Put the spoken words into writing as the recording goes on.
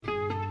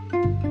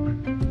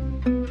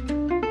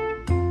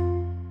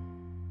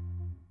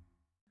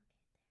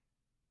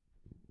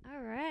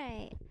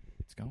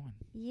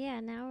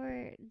Yeah, now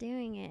we're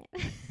doing it.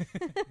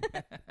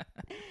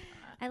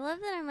 I love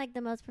that I'm like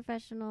the most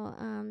professional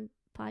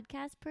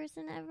podcast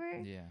person ever.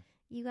 Yeah.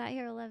 You got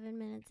here 11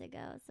 minutes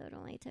ago, so it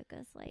only took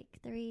us like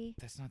three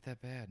That's not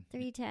that bad.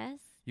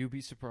 tests. You'd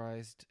be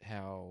surprised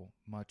how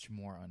much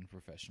more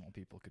unprofessional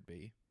people could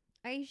be.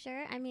 Are you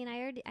sure? I mean,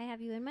 I have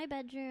you in my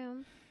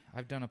bedroom.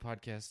 I've done a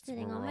podcast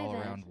Sitting where on we're my all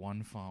bed. around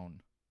one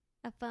phone.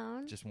 A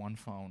phone? Just one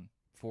phone.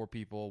 4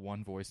 people,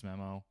 one voice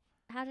memo.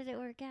 How did it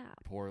work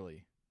out?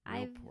 Poorly.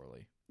 Real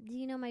poorly. Do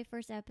you know my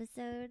first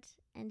episode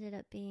ended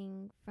up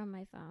being from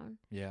my phone?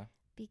 Yeah.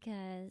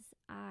 Because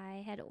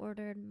I had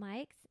ordered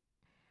mics.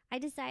 I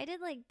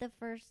decided like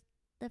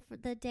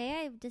the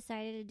day I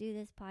decided to do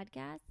this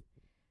podcast,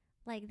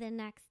 like the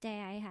next day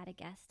I had a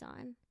guest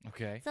on.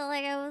 Okay. So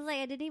like I was like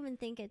I didn't even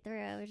think it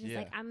through. I was just Yeah.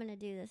 like I'm gonna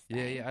do this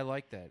Yeah, I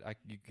like that.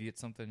 You get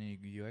something and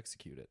you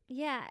execute it.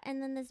 Yeah,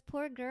 and then this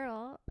poor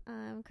girl,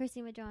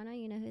 Chrissy Madrona,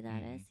 you know who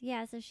that is.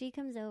 Yeah, so she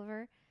comes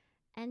over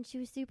and she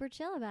was super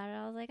chill about it.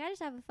 I was like, I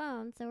just have a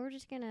phone, so we're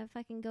just gonna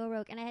fucking go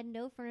rogue. And I had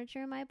no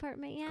furniture in my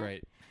apartment yet.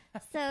 Great.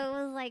 So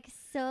it was like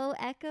so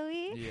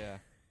echoey. Yeah.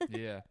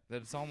 Yeah.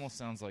 That almost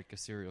sounds like a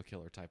serial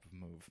killer type of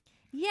move.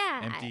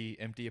 Yeah.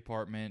 Empty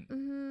apartment,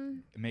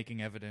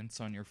 making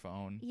evidence on your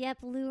phone. Yep,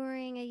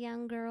 luring a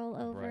young girl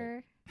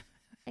over. Right.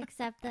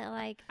 Except that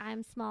like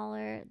I'm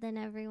smaller than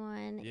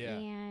everyone,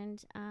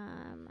 and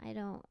I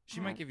don't. She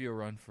might give you a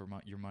run for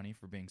your money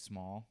for being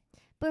small.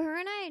 But her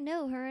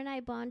and I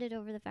bonded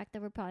over the fact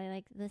that we're probably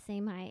like the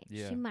same height.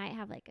 Yeah. She might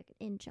have like an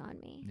inch on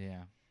me.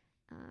 Yeah.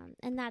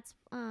 And that's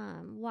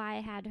why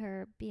I had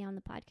her be on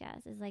the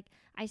podcast. Is like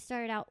I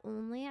started out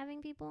only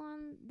having people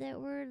on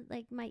that were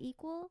like my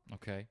equal.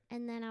 Okay.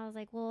 And then I was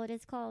like, well, it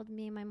is called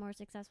Me and My More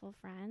Successful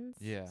Friends.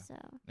 Yeah. So.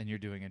 And you're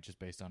doing it just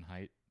based on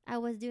height? I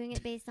was doing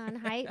it based on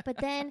height, but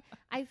then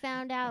I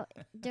found out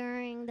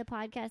during the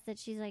podcast that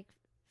she's like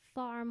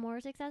far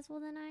more successful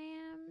than I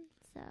am.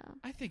 So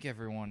I think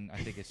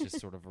it's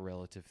just sort of a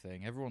relative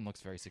thing. Everyone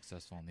looks very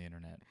successful on the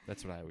internet.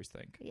 That's what I always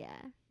think.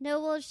 Yeah.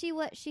 No, well,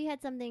 she had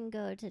something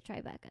go to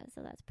Tribeca,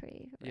 so that's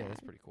pretty rad. Yeah,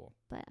 that's pretty cool.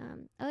 But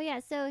oh yeah,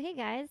 so hey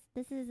guys,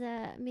 this is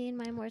Me and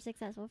My More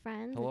Successful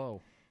Friends.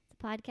 Hello. It's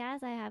a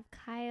podcast. I have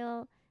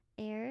Kyle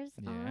Ayers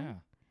on. Yeah.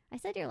 I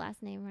said your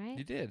last name right.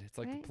 You did. It's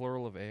like right? the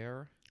plural of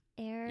air.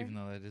 Air. Even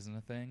though that isn't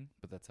a thing,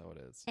 but that's how it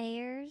is.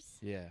 Ayers.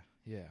 Yeah.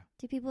 Yeah.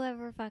 Do people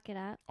ever fuck it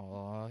up?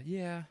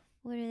 Yeah.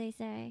 What do they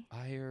say?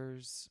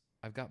 Ayers.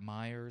 I've got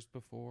Myers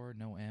before.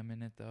 No M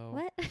in it, though.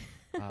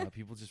 What?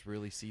 People just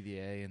really see the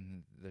A,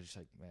 and they're just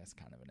like, that's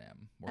kind of an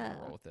M. We're going to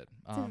roll with it.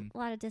 So a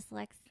lot of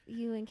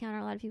You encounter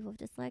a lot of people with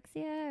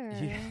dyslexia?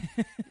 Or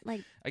yeah.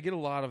 like I get a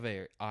lot of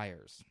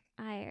Ayers.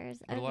 Ayers.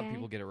 But a lot of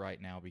people get it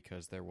right now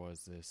because there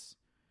was this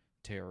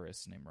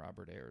terrorist named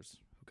Robert Ayers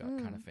who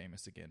got kind of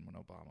famous again when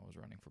Obama was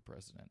running for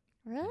president.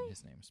 Really? And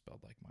his name is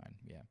spelled like mine.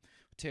 Yeah.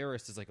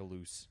 Terrorist is like a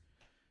loose,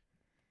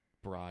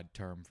 broad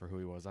term for who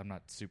he was. I'm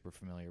not super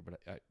familiar, but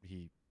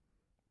he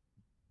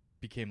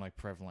became like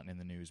prevalent in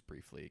the news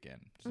briefly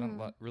again. There's not a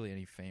lot, really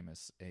any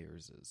famous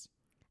Ayerses.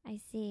 I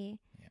see.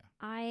 Yeah.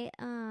 I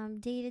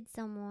dated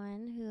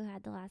someone who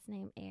had the last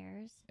name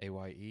Ayers.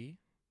 A-Y-E?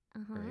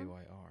 Uh-huh. Or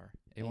A-Y-R?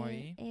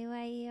 A-Y-E?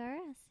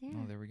 A-Y-E-R-S, yeah.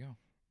 Oh, there we go.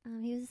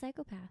 He was a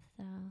psychopath,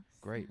 though.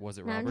 Great. Was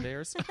it Robert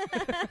Ayers?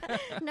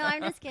 No,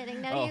 I'm just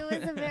kidding. No, he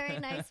was a very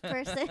nice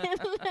person.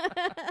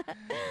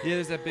 Yeah,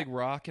 there's that big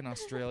rock in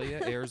Australia,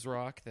 Ayers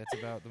Rock. That's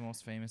about the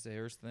most famous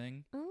Ayers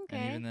thing. Okay.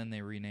 And even then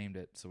they renamed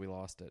it, so we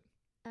lost it.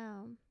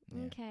 Oh,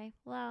 yeah. Okay.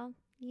 Well,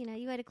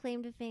 you had a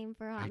claim to fame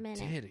for a hot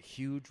minute. I did. A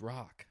huge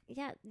rock.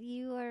 Yeah,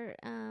 you were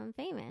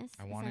famous.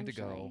 I wanted to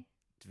go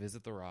to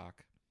visit the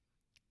rock.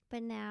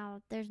 But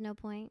now there's no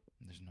point.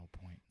 There's no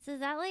point. So is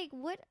that like,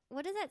 what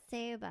does that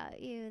say about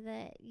you,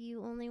 that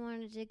you only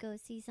wanted to go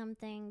see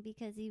something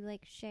because you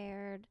like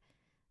shared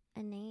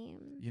a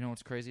name? You know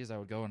what's crazy is I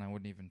would go and I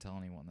wouldn't even tell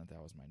anyone that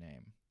was my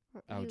name.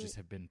 I would just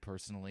have been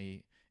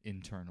personally,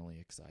 internally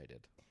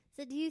excited.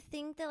 So do you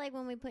think that like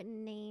when we put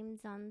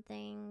names on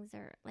things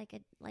or like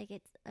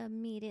it's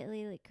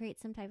immediately like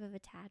creates some type of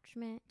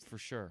attachment? For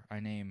sure.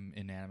 I name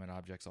inanimate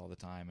objects all the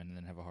time and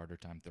then have a harder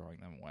time throwing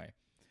them away.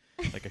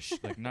 Like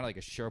like not like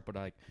a shirt, but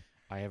like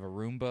I have a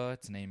Roomba.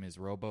 Its name is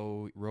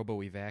Robo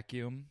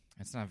Vacuum.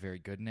 It's not a very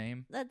good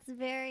name. That's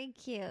very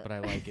cute. But I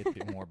like it a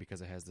bit more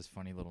because it has this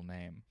funny little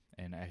name.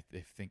 And I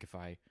think if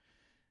I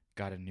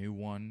got a new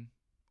one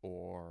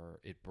or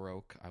it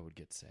broke, I would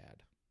get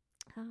sad.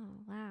 Oh,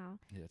 wow.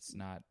 It's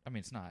not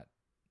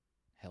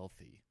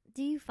healthy.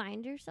 Do you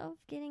find yourself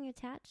getting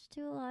attached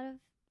to a lot of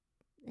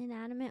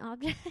inanimate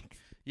objects?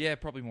 Yeah,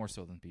 probably more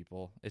so than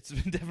people. It's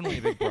definitely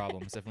a big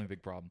problem. It's definitely a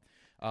big problem.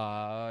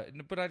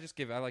 But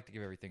I like to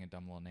give everything a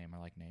dumb little name. I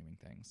like naming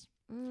things.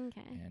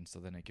 Okay. And so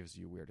then it gives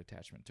you a weird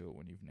attachment to it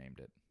when you've named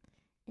it.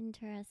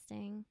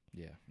 Interesting.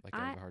 Yeah. Like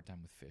I have a hard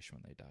time with fish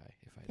when they die.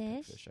 If I had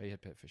pet fish. I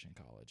had pet fish in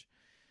college.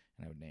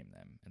 And I would name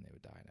them and they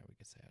would die and I would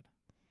get sad.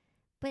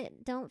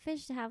 But don't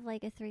fish have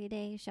like a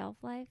 3-day shelf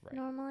life Right.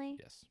 normally?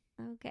 Yes.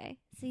 Okay.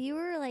 So you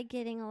were like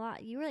getting a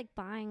lot. You were like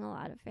buying a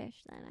lot of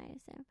fish then, I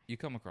assume. You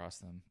come across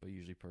them, but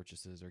usually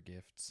purchases or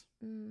gifts.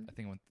 Mm. I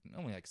think I went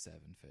only like 7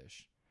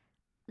 fish.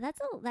 That's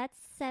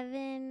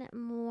 7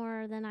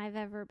 more than I've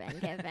ever been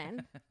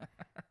given.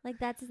 Like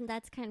that's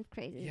kind of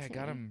crazy. Yeah, I to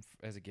got me. them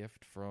as a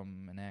gift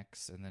from an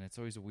ex, and then it's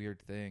always a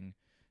weird thing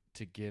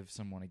to give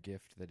someone a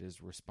gift that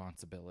is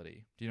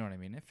responsibility. Do you know what I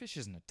mean? If fish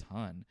isn't a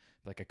ton,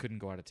 like I couldn't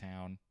go out of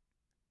town.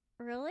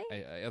 Really?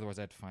 Otherwise,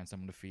 I had to find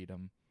someone to feed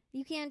them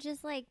You can't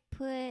just like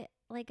put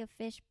like a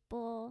fish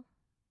bowl.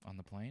 on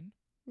the plane.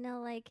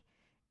 No, like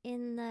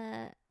in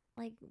the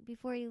like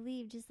before you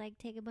leave, just like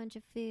take a bunch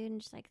of food and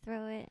just like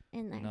throw it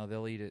in there. No,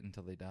 they'll eat it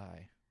until they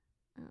die.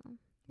 Oh.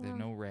 There's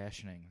Well, no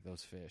rationing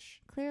those fish.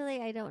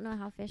 clearly I don't know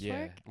how fish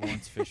Yeah, work.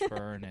 Lawrence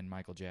Fishburne and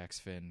Michael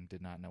Jackson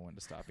did not know when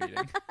to stop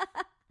eating.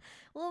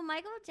 Well,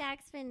 Michael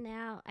Jackson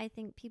now, I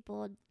think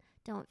people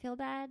don't feel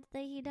bad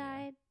that he Yeah.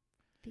 died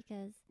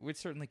because Which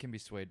certainly can be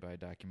swayed by a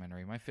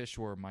documentary. My fish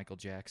were Michael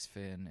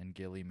Jackson and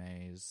Gilly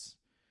Mays,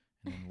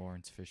 and then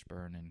Lawrence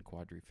Fishburne and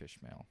Quadri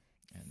Fishmail.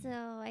 And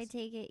so I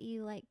take it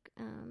you like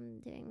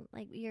doing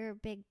like you're a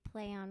big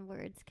play on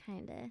words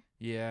kind of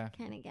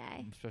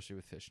guy. especially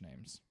with fish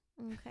names.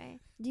 Okay.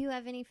 Do you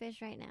have any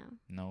fish right now?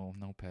 No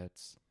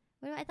pets.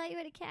 I thought you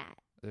had a cat.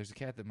 There's a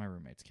cat that my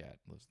roommate's cat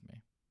lives with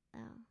me.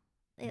 Oh,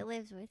 it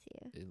lives with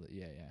you.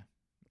 Yeah.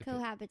 If it-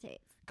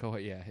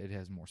 Cohabitates. Yeah, it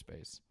has more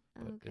space,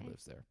 but Okay. it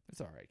lives there.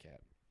 It's all right,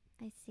 cat.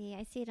 I see.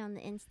 I see it on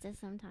the Insta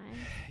sometimes.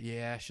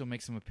 Yeah, she'll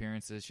make some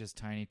appearances. She has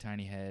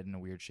tiny head and a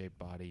weird shaped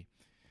body,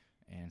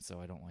 and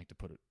so I don't like to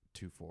put it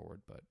too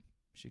forward. But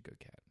she's a good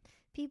cat.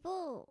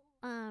 People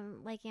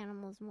like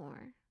animals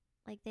more.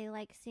 Like they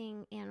like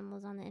seeing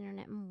animals on the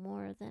internet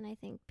more than I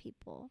think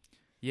people.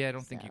 Yeah, I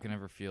don't think you So- can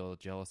ever feel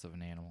jealous of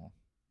an animal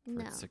for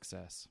No. its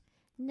success.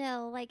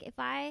 No, like if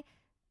I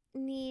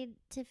need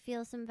to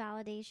feel some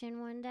validation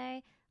one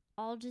day,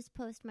 I'll just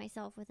post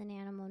myself with an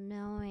animal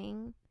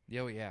knowing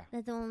Oh yeah.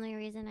 that the only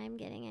reason I'm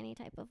getting any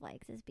type of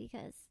likes is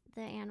because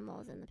the animal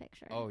is in the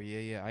picture. Oh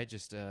yeah. I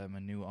just am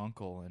a new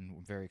uncle and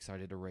I'm very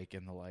excited to rake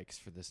in the likes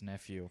for this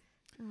nephew,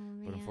 Oh,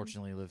 man. but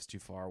unfortunately he lives too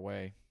far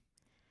away.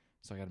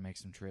 So I got to make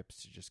some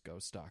trips to just go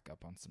stock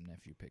up on some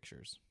nephew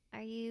pictures.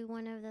 Are you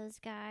one of those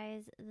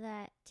guys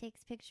that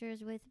takes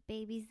pictures with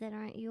babies that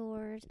aren't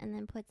yours and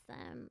then puts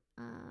them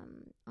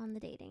on the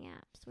dating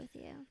apps with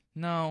you?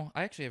 No,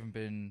 I actually haven't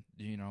been,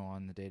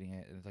 on the dating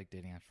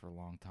apps for a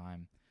long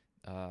time.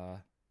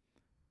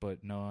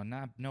 But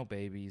no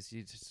babies.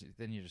 You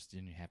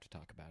have to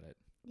talk about it.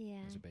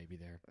 Yeah. There's a baby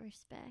there.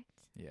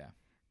 Respect. Yeah.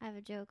 I have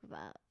a joke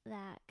about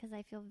that because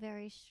I feel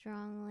very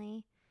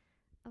strongly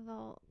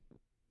about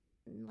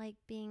like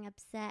being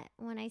upset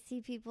when I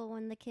see people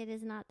when the kid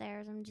is not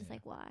theirs. I'm just Yeah.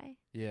 like, why?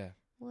 Yeah.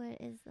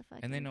 What is the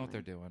fucking And they know what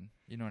they're point? doing.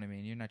 You know what I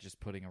mean? You're not just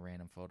putting a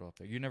random photo up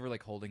there. You're never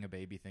like holding a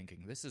baby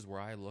thinking, this is where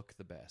I look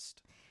the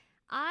best.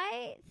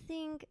 I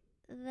think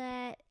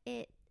that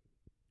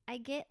I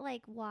get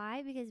like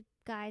why, because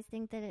guys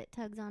think that it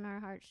tugs on our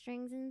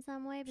heartstrings in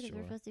some way because we're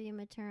Sure. supposed to be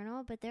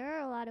maternal. But there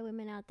are a lot of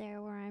women out there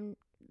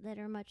that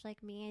are much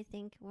like me, I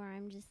think, where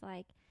I'm just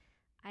like,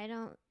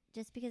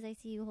 just because I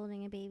see you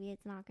holding a baby,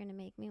 it's not going to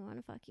make me want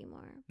to fuck you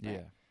more. But,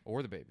 Yeah.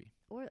 Or the baby.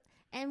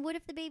 And what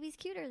if the baby's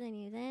cuter than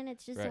you? Then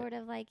it's just Right. sort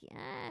of like,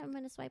 I'm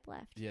going to swipe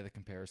left. Yeah, the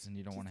comparison.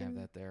 You don't Just want to have in-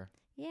 that there.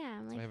 Yeah,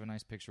 I'm So I like, have a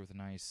nice picture with a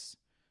nice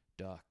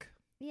duck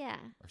yeah,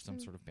 or some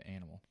Mm. sort of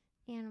animal.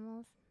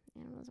 animals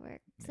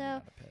work. Maybe So,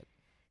 not a pet.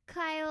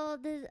 Kyle,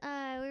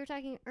 we were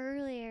talking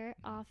earlier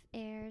off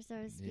air,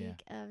 so to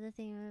speak, of the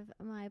theme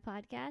of my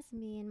podcast,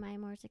 me and my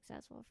more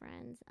successful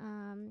friends.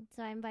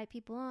 So I invite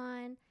people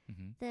on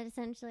Mm-hmm. that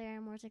essentially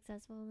are more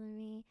successful than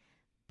me.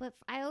 But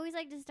I always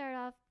like to start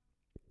off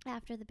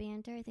after the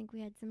banter. I think we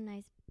had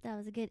that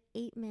was a good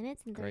 8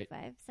 minutes and Great.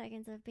 35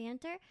 seconds of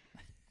banter.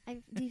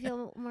 Do you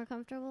feel more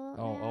comfortable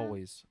Oh, now?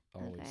 always.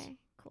 Okay,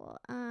 cool.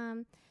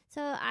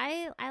 So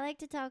I like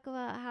to talk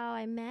about how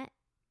I met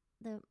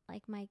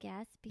my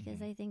guests because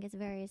Mhm. I think it's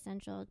very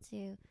essential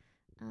to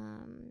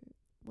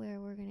where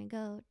we're gonna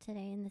go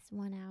today in this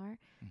 1 hour.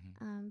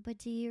 Mm-hmm. But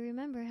do you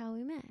remember how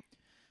we met?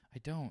 I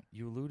don't.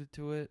 You alluded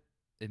to it.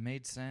 It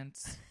made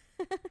sense.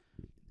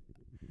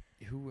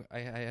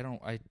 I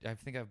don't. I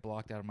think I've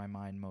blocked out of my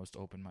mind most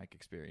open mic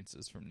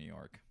experiences from New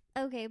York.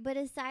 Okay, but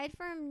aside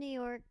from New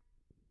York,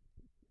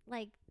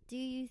 like, do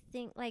you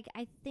think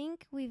I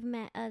think we've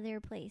met other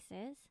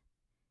places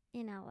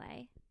in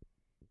LA?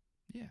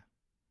 Yeah.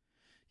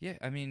 Yeah,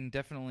 I mean,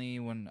 definitely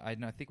I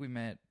think we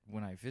met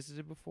when I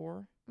visited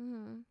before.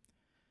 Mm-hmm.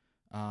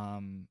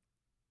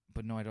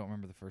 But no, I don't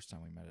remember the first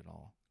time we met at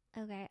all.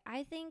 Okay,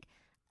 I think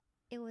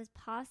it was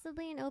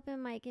possibly an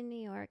open mic in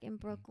New York, in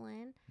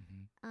Brooklyn.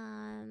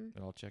 Mm-hmm.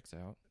 It all checks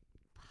out.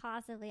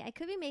 Possibly. I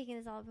could be making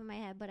this all up in my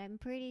head, but I'm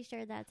pretty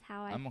sure that's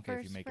how I'm okay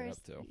if you make it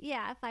up, too.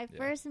 Yeah, if I Yeah.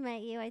 first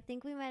met you, I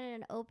think we met at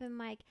an open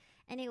mic,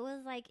 and it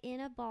was like in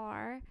a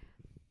bar,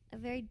 a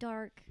very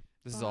dark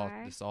This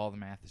bar. is all the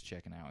math is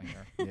checking out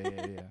here.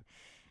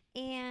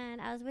 Yeah. And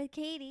I was with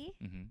Katie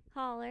Mm-hmm.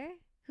 Holler,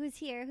 who's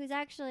here, who's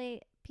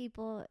actually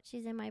people.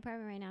 She's in my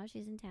apartment right now.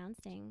 She's in town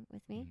staying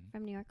with me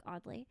from New York,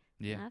 oddly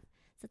enough.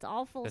 So it's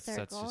all full circle.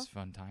 That's just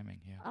fun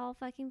timing, yeah. All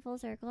fucking full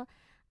circle.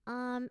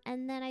 And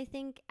then I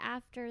think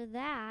after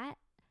that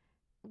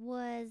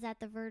was at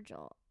the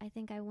Virgil. I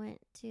think I went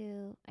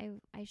to,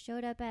 I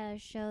showed up at a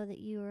show that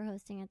you were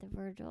hosting at the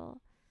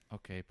Virgil.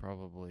 Okay,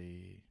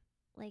 probably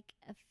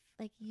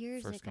like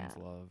years First ago. Comes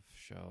Love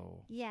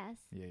show. Yes.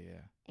 Yeah,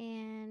 yeah.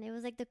 And it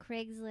was like the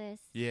Craigslist.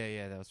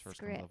 Yeah, that was First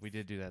Comes scripts. Love. We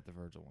did do that at the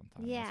Virgil one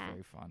time. Yeah. That was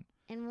very fun.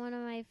 And one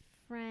of my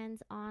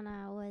friends,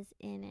 Anna, was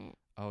in it.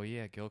 Oh,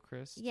 yeah,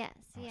 Gilchrist? Yes,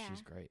 oh, yeah.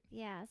 She's great.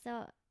 Yeah,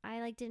 so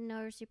I like didn't know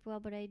her super well,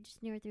 but I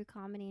just knew her through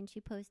comedy, and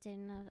she posted,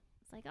 and I was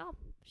like, I'll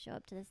show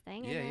up to this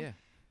thing. And then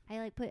I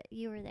like put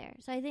you were there.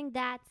 So I think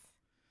that's...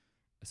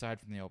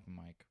 Aside from the open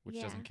mic, which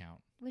doesn't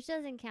count. Which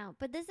doesn't count.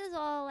 But this is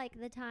all like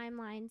the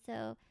timeline,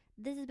 so...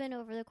 This has been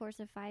over the course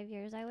of 5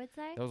 years, I would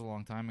say. That was a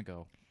long time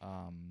ago.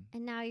 And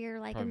now you're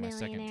like probably a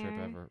millionaire. my second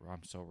trip ever.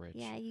 I'm so rich.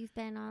 Yeah, you've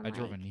been on. I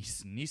drove a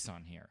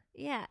Nissan here.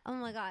 Yeah. Oh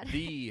my God.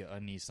 A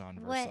Nissan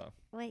Versa.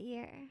 What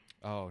year?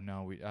 Oh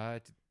no, we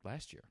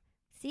last year.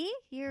 See,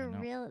 you're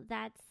real.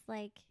 That's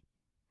like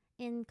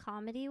in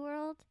comedy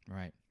world.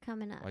 Right.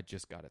 Coming up. I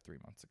just got it 3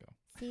 months ago.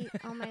 See.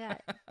 Oh my God.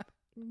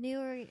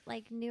 Newer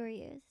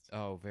used.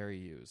 Oh, very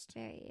used.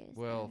 Very used.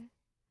 Well,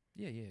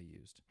 yeah,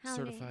 used. How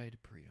Certified many?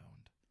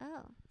 pre-owned.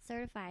 Oh,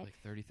 certified. Like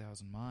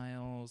 30,000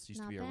 miles.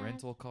 Used Not to be bad. a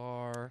rental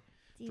car.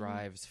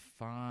 Drives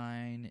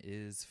fine.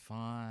 Is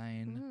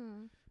fine.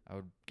 Mm. I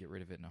would get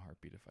rid of it in a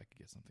heartbeat if I could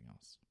get something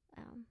else.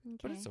 Oh, okay.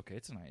 But it's okay.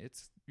 It's nice.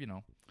 It's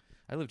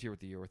I lived here with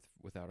the year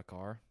without a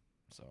car,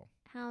 so.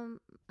 How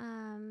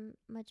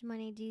much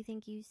money do you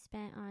think you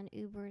spent on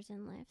Ubers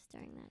and Lyfts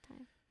during that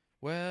time?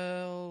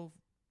 Well,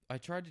 I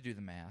tried to do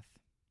the math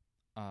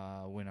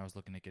when I was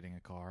looking at getting a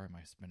car. Am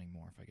I spending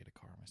more if I get a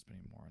car? Am I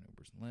spending more on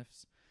Ubers and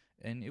Lyfts?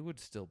 And it would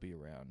still be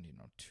around,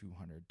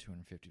 $200,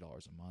 $250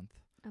 a month.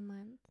 A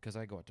month? Because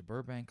I go out to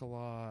Burbank a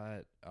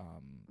lot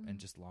and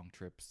just long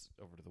trips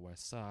over to the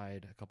west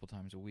side a couple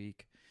times a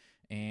week.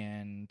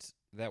 And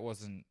that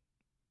wasn't,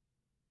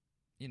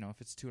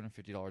 if it's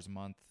 $250 a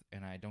month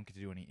and I don't get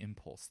to do any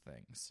impulse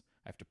things,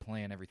 I have to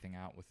plan everything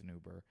out with an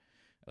Uber.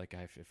 Like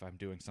if I'm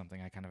doing something,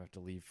 I kind of have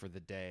to leave for the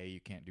day. You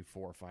can't do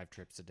 4 or 5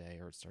 trips a day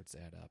or it starts to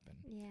add up. And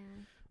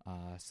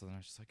yeah. So then I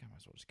was just like, I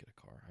might as well just get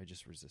a car. I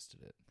just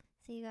resisted it.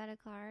 So you got a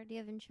car. Do you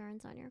have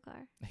insurance on your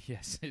car?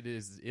 Yes, it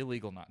is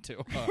illegal not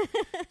to.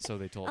 So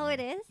they told me. Oh,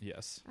 it is?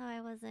 Yes. Oh, I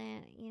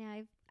wasn't.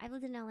 I've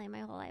lived in LA my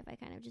whole life. I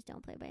kind of just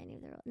don't play by any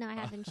of the rules. No, I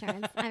have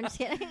insurance. I'm just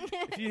kidding.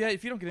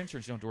 If you don't get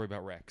insurance, you don't have to worry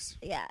about wrecks.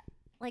 Yeah.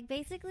 Like,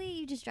 basically,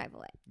 you just drive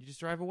away. You just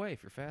drive away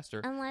if you're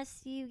faster.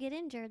 Unless you get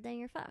injured, then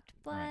you're fucked.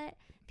 But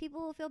people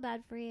will feel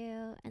bad for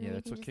you. And then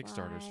that's you what can just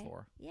Kickstarter's lie.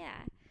 for.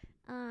 Yeah.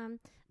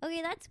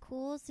 Okay, that's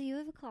cool. So you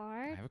have a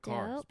car. I have a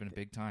car. Dope. It's been a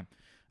big time.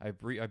 I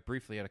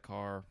briefly had a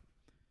car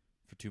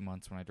for 2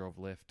 months when I drove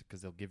Lyft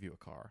because they'll give you a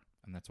car,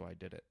 and that's why I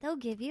did it. They'll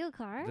give you a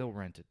car? They'll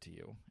rent it to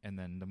you, and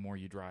then the more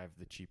you drive,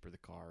 the cheaper the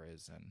car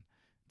is, and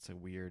it's a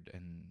weird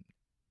and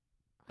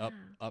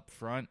up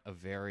front a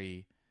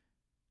very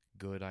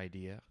good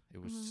idea.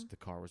 It was the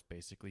car was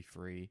basically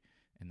free,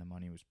 and the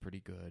money was pretty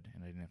good,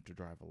 and I didn't have to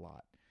drive a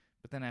lot.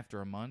 But then after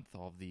a month,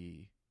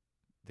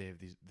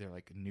 they're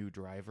like new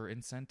driver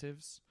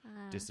incentives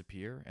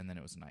disappear, and then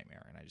it was a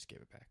nightmare, and I just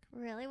gave it back.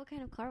 Really? What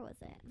kind of car was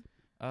it?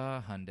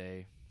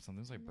 Hyundai.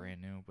 Something's like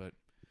brand new, but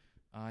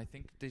I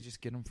think they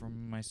just get them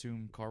from, I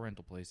assume, car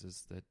rental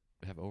places that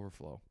have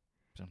overflow.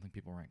 I don't think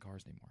people rent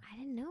cars anymore. I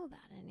didn't know about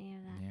any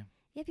of that. Yeah.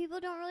 Yeah, people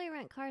don't really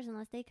rent cars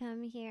unless they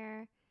come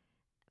here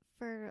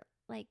for,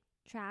 like,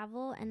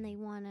 travel and they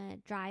want to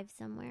drive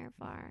somewhere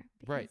far.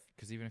 Right,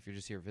 because even if you're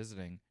just here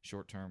visiting,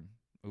 short-term,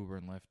 Uber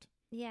and Lyft.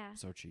 Yeah.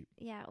 So cheap.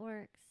 Yeah, it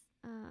works.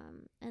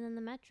 And then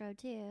the Metro,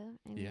 too.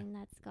 I mean,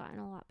 that's gotten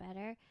a lot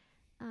better.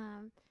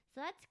 So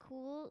that's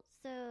cool.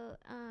 So,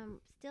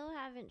 still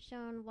haven't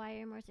shown why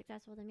you're more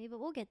successful than me, but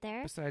we'll get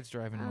there. Besides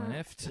driving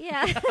Lyft.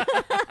 Yeah.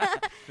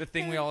 The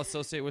thing we all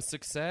associate with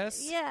success.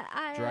 Yeah.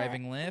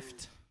 Driving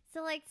Lyft.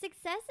 So, like,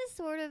 success is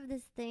sort of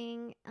this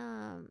thing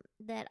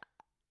that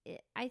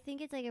I think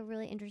it's, like, a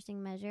really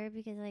interesting measure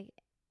because, like,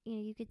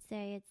 you could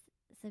say it's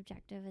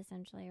subjective,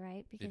 essentially,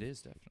 right? Because, it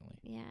is, definitely.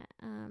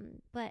 Yeah.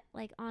 But,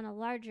 like, on a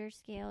larger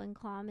scale in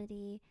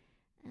comedy,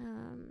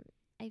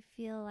 I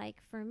feel like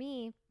for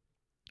me,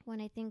 when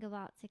I think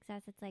about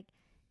success, it's like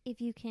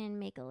if you can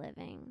make a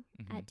living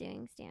at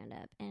doing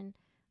stand-up. And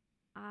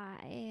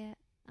I,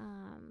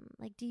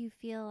 like, do you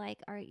feel like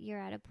you're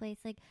at a place,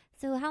 like,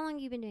 so how long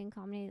have you been doing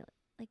comedy?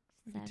 Like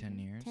 10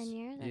 years. 10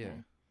 years? Yeah. Okay.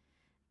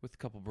 With a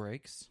couple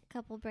breaks.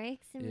 Couple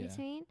breaks in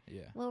between?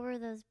 Yeah. What were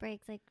those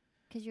breaks, like,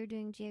 because you're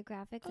doing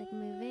geographic, like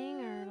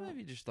moving or?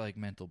 Maybe just like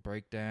mental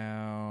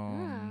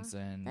breakdowns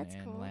and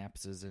cool.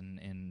 lapses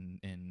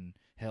in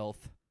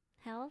health.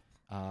 Health?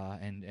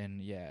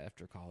 And yeah,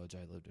 after college,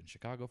 I lived in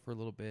Chicago for a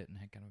little bit and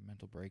had kind of a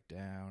mental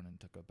breakdown and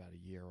took about a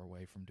year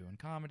away from doing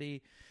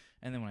comedy.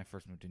 And then when I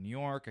first moved to New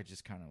York, I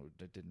just kind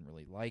of didn't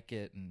really like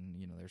it. And,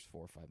 there's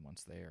 4 or 5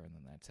 months there. And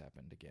then that's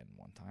happened again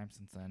one time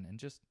since then. And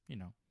just,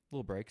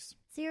 little breaks.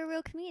 So you're a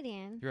real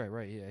comedian. You're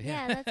right, yeah.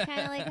 Yeah, that's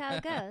kind of like how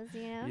it goes,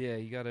 you know? Yeah,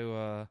 you got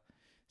to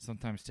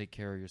sometimes take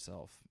care of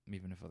yourself,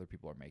 even if other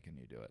people are making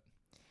you do it.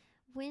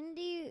 When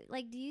do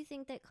you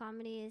think that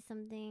comedy is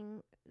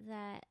something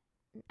that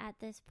at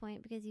this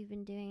point, because you've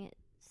been doing it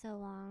so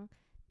long,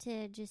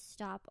 to just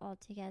stop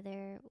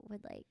altogether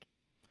would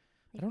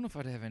I don't know if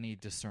I'd have any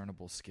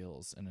discernible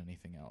skills in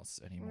anything else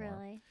anymore.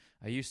 Really?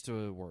 I used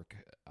to work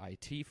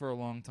IT for a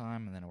long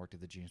time, and then I worked at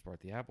the James Bar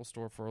at the Apple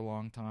Store for a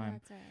long time.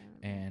 That's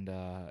right. And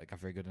I got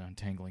very good at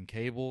untangling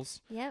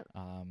cables. Yep.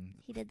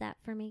 He did that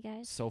for me,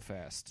 guys. So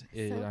fast.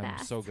 So I'm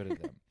fast. so good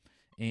at them.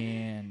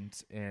 And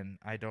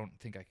I don't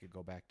think I could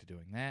go back to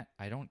doing that.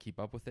 I don't keep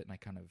up with it, and I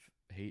kind of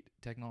hate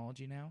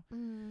technology now.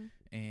 Mm-hmm.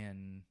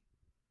 And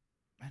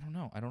I don't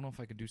know. I don't know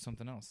if I could do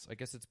something else. I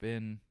guess it's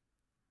been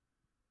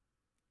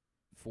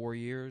 4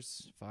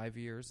 years, 5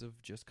 years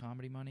of just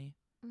comedy money.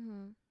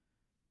 Mm-hmm.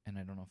 And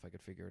I don't know if I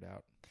could figure it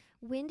out.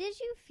 When did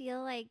you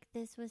feel like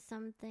this was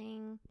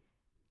something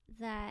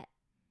that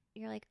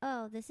you're like,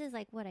 oh, this is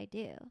like what I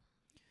do?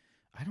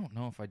 I don't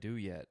know if I do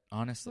yet,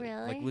 honestly.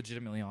 Really? Like,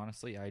 legitimately,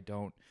 honestly, I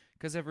don't.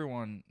 Because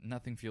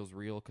nothing feels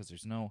real because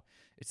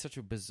it's such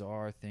a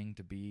bizarre thing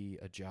to be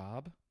a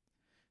job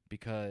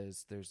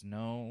because there's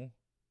no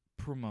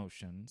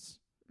promotions.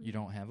 Mm-hmm. You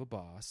don't have a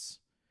boss.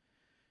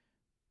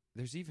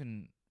 There's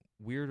even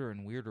weirder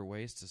and weirder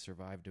ways to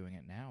survive doing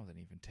it now than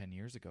even 10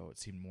 years ago. It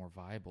seemed more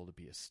viable to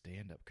be a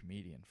stand-up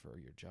comedian for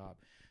your job.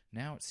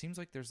 Now it seems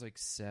like there's like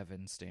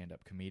 7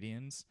 stand-up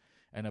comedians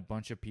and a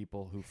bunch of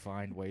people who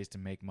find ways to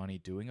make money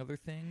doing other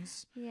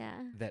things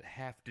that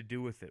have to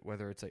do with it,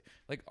 whether it's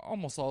like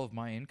almost all of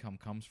my income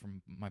comes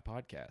from my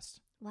podcast.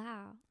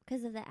 Wow.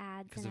 Because of the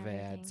ads. Because of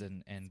ads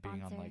and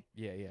being on like,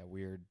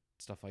 weird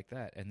stuff like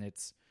that. And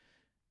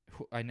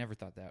I never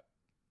thought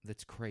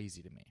that's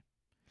crazy to me.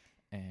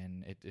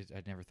 And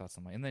I never thought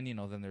something. And then,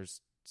 then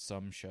there's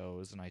some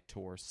shows, and I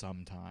tour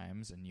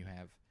sometimes, and you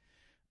have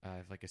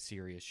like a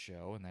serious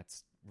show, and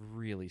that's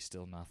really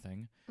still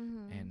nothing.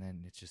 Mm-hmm. And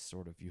then it's just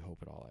sort of, you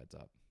hope it all adds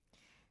up.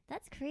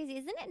 That's crazy.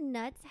 Isn't it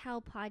nuts how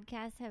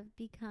podcasts have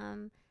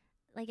become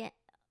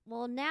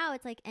now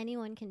it's like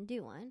anyone can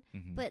do one,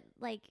 Mm-hmm. but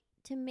like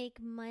to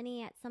make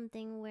money at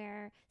something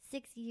where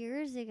 6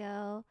 years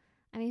ago,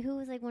 I mean, who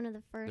was like one of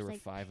the first? There were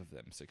like 5 of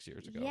them 6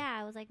 years ago.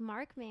 Yeah, it was like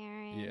Mark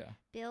Maron, Yeah.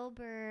 Bill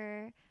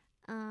Burr.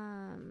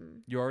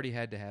 You already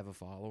had to have a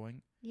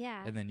following.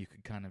 Yeah. And then you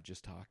could kind of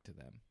just talk to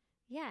them.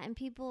 Yeah, and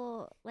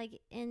people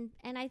like and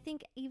I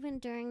think even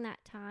during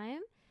that time,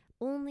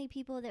 only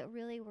people that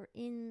really were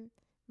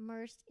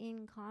immersed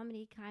in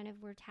comedy kind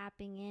of were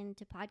tapping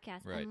into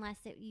podcasts, Right. unless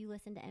you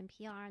listened to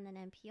NPR, and then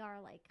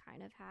NPR like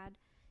kind of had,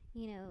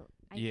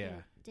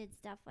 did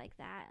stuff like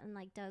that, and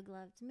like Doug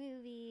Loves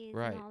Movies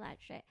Right. and all that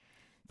shit.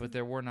 But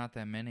there were not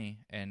that many,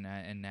 and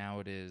now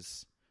it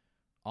is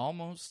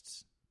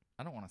almost,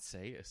 I don't want to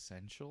say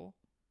essential,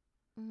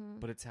 Mm-hmm.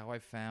 but it's how I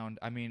found.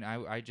 I mean,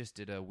 I just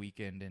did a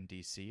weekend in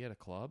D.C. at a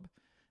club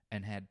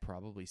and had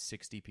probably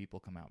 60 people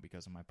come out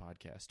because of my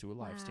podcast to a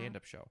live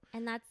stand-up show.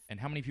 And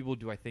how many people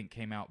do I think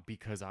came out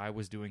because I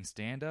was doing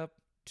stand-up?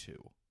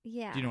 2.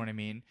 Yeah. Do you know what I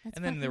mean? That's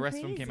and then the fucking rest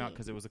of them came out crazy.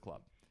 because it was a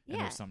club. And Yeah.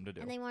 there was something to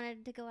do. And they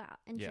wanted to go out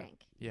and Yeah.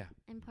 drink. Yeah.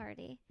 And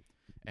party.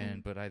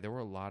 And but there were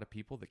a lot of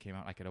people that came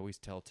out. I could always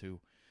tell too,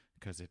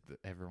 because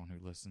everyone who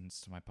listens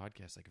to my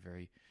podcast,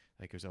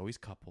 there's always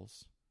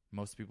couples.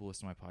 Most people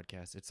listen to my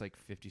podcast. It's like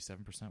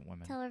 57%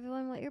 women. Tell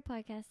everyone what your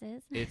podcast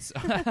is. It's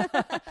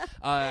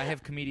I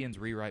have comedians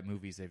rewrite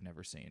movies they've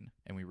never seen,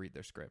 and we read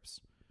their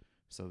scripts.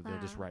 So they'll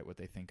just Wow. write what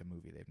they think a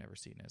movie they've never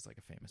seen is, like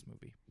a famous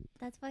movie.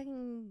 That's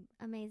fucking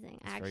amazing.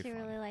 It's I very actually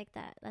fun. really like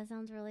that. That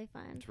sounds really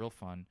fun. It's real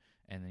fun,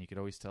 and then you could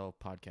always tell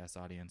podcast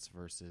audience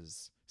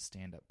versus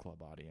stand-up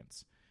club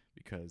audience,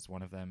 because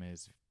one of them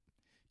is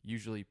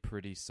usually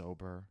pretty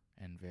sober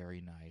and very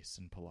nice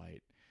and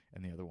polite,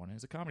 and the other one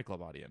is a comedy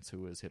club audience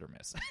who is hit or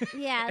miss.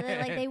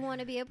 Yeah, they want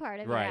to be a part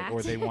of your Right, act.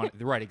 or they want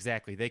right,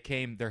 exactly.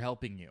 They're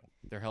helping you.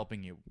 They're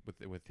helping you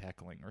with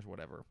heckling or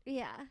whatever.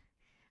 Yeah.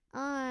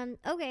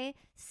 Okay.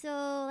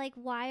 So, like,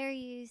 why are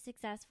you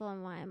successful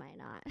and why am I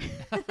not?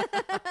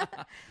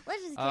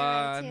 Let's just get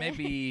right to it.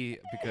 Maybe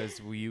because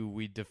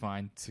we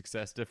define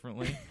success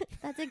differently.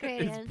 That's a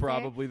great It's answer.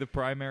 probably the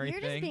primary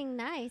You're thing. just being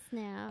nice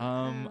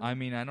now. I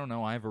mean, I don't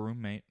know. I have a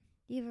roommate.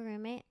 You have a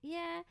roommate?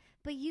 Yeah,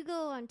 but you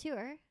go on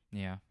tour.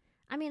 Yeah.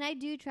 I mean, I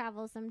do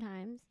travel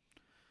sometimes.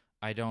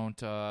 I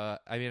don't. I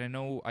mean, I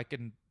know I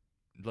can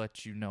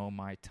let you know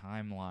my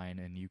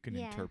timeline, and you can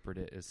Yeah. interpret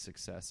it as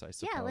success, I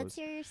suppose. Yeah, let's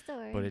hear your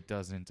story. But it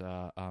doesn't.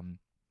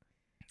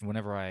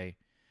 Whenever I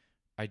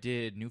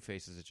did New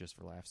Faces at Just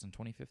for Laughs in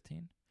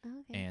 2015,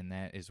 Okay. and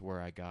that is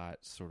where I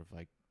got sort of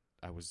like,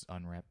 I was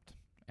unrepped,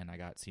 and I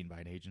got seen by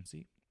an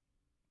agency,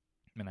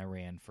 and I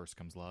ran First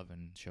Comes Love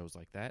and shows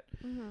like that.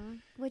 Mm-hmm.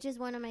 Which is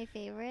one of my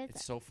favorites.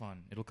 It's so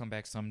fun. It'll come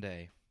back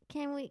someday.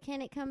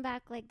 Can it come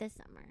back like this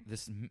summer?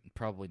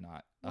 Probably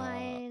not.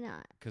 Why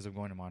not? Because I'm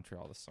going to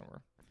Montreal this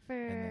summer.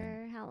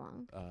 For how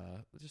long?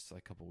 Just like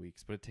a couple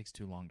weeks, but it takes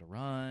too long to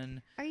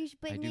run. Are you?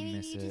 But I do maybe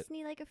miss you it. just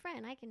need like a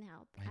friend. I can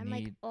help. I I'm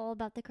like need- all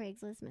about the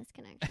Craigslist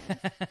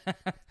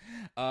misconnection.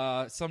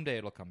 Someday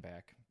it'll come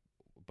back.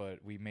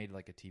 But we made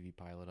like a TV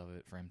pilot of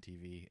it for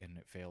MTV, and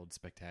it failed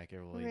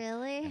spectacularly.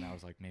 Really? And I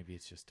was like, maybe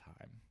it's just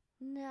time.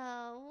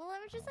 No. Well,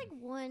 it was just like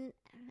one.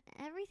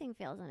 Everything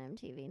fails on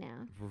MTV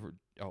now.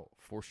 Oh,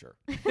 for sure.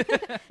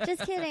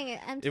 Just kidding.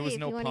 MTV, It was if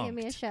no you want to give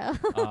me a Punk'd.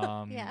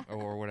 show. Yeah.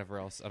 Or whatever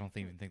else. I don't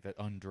even think that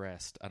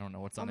Undressed. I don't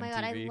know what's Oh on my MTV.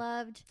 god, I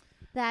loved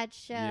that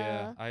show.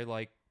 Yeah,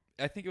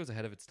 I think it was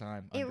ahead of its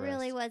time. It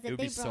really Undressed. was. It would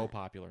They be so brought-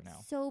 popular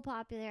now. So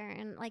popular,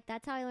 and like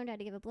that's how I learned how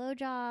to give a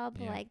blowjob.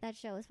 Yeah. Like that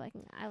show was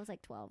fucking. I was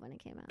like 12 when it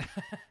came out.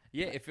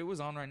 Yeah, if it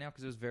was on right now,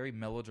 because it was very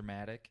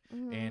melodramatic,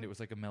 Mhm. and it was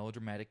like a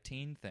melodramatic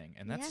teen thing,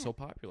 and that's Yeah. so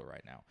popular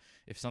right now.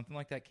 If something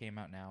like that came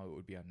out now, it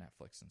would be on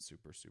Netflix and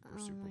super, super, Oh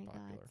super my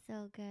popular. god,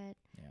 so good.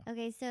 Yeah.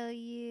 Okay, so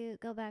you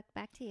go back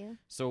to you.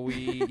 So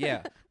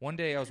one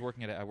day I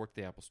worked at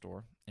the Apple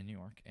Store in New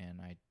York,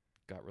 and I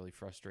got really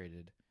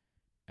frustrated.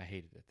 I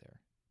hated it there.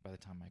 By the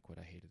time I quit,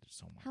 I hated it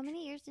so much. How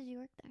many years did you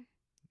work there?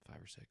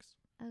 5 or 6.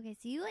 Okay,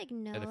 so you like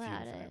know At a few how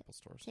different to Apple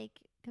stores. take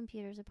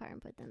computers apart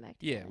and put them back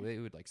Yeah, together. they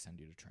would like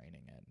send you to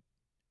training and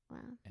Wow.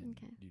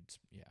 Okay.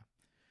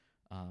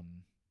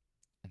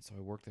 And so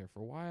I worked there for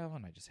a while,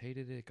 and I just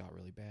hated it. It got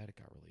really bad. It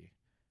got really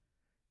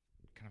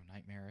kind of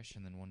nightmarish.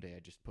 And then one day I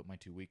just put my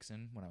 2 weeks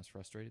in when I was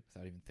frustrated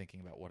without even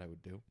thinking about what I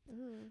would do.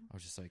 Ooh. I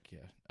was just like,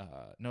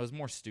 no, it was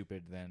more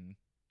stupid than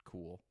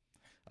cool.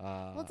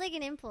 Well, it's like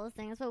an impulse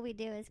thing. That's what we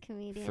do as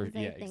comedians. I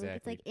think exactly.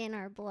 it's like in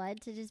our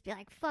blood to just be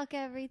like, fuck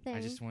everything. I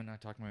just went and I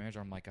talked to my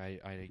manager. I'm like, I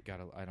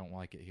don't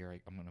like it here.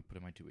 I'm gonna put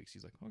in my 2 weeks.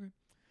 He's like, okay.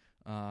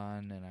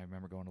 And then I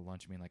remember going to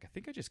lunch and being like, I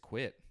think I just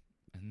quit.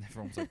 And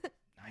everyone was like,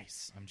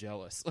 nice. I'm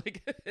jealous.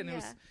 Like, and it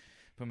was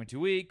put in my 2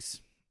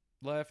 weeks,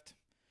 left,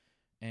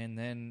 and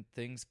then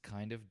things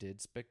kind of did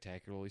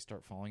spectacularly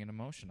start falling into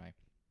motion.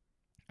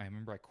 I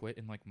remember I quit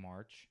in like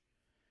March,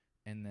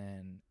 and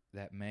then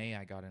that May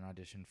I got an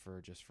audition for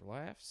Just for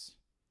Laughs.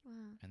 Wow.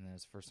 And then it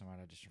was the first time I'd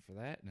auditioned for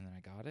that, and then I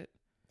got it.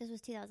 This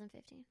was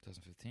 2015.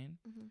 2015.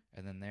 Mm-hmm.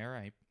 And then there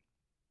I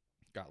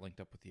got linked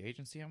up with the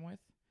agency I'm with.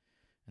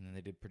 And then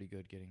they did pretty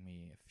good getting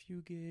me a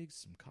few gigs,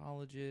 some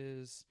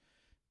colleges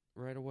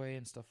right away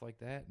and stuff like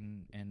that.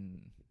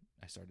 And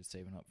I started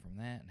saving up from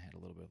that and had a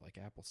little bit of like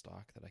Apple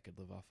stock that I could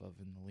live off of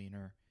in the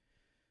leaner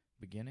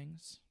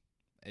beginnings.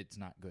 It's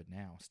not good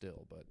now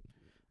still, but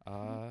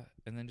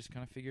and then just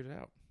kind of figured it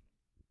out.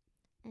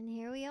 And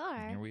here we are.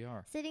 And here we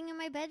are. Sitting in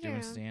my bedroom.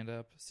 Doing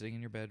stand-up, sitting in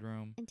your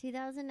bedroom. In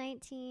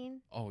 2019.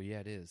 Oh, yeah,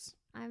 it is.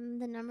 I'm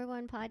the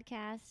 #1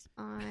 podcast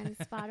on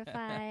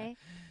Spotify.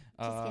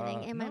 Just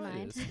kidding. In my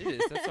mind. It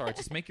is. That's all right.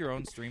 Just make your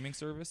own streaming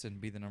service and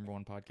be the #1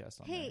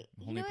 podcast on there. Hey, A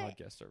you whole know new what?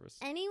 podcast service.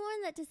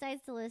 Anyone that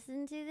decides to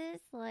listen to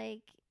this,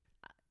 like,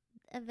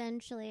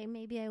 eventually,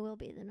 maybe I will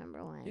be the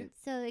 #1. Yeah.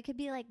 So it could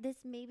be like this.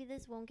 Maybe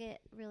this won't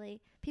get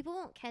really. People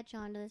won't catch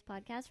on to this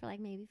podcast for like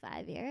maybe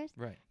 5 years,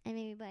 Right. and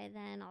maybe by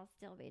then I'll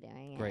still be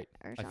doing Great. it.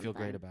 Or I something. feel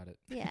great about it.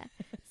 Yeah.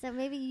 So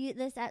maybe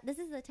this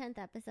is the 10th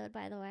episode,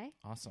 by the way.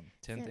 Awesome.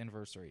 10th So-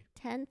 anniversary.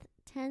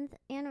 10th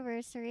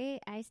anniversary.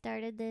 I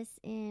started this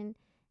in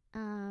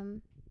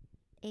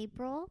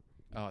April.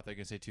 Oh, I thought you were going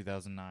to say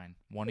 2009.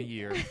 One a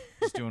year.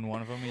 Just doing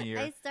one of them a year.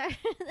 I started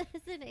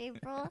this in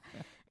April,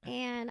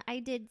 and I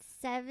did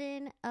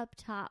 7 up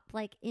top,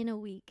 like, in a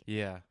week.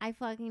 Yeah. I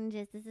fucking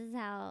just, this is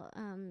how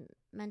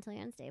mentally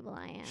unstable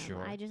I am.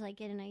 Sure. I just, like,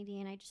 get an idea,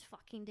 and I just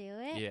fucking do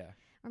it. Yeah.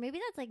 Or maybe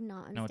that's, like,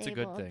 not unstable. No, it's a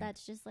good thing.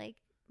 That's just, like,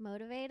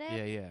 motivated.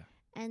 Yeah, yeah.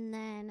 And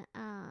then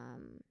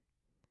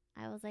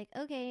I was like,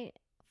 okay,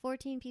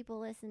 14 people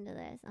listen to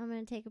this. I'm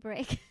going to take a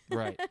break.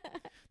 Right.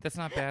 That's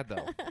not bad,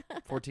 though.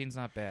 14's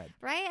not bad.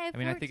 Right? I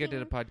mean, I think I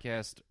did a 14.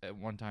 podcast at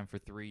one time for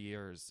 3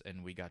 years,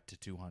 and we got to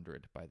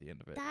 200 by the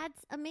end of it.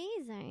 That's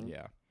amazing.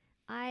 Yeah.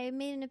 I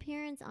made an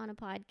appearance on a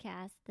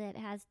podcast that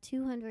has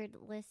 200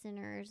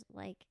 listeners,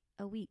 like,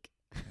 a week.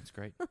 That's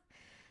great.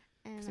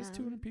 And 'Cause there's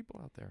 200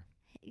 people out there.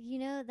 you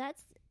know,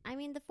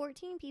 the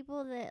 14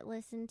 people that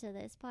listen to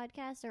this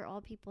podcast are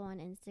all people on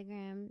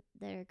Instagram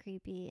that are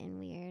creepy and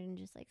weird and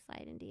just, like,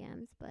 slide in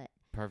DMs. But,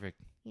 Perfect.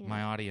 you know,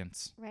 My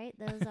audience. right?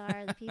 Those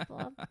are the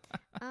people.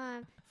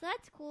 So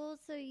that's cool.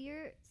 So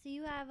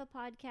you have a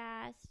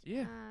podcast.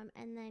 Yeah.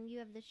 And then you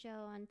have the show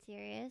on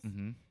Sirius.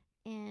 Mm-hmm.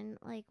 And,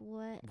 like,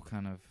 what? What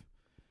kind of...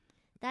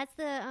 That's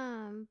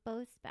the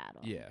boast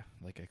battle. Yeah,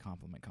 like a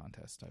compliment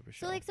contest type of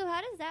show. So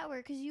how does that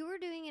work? Because you were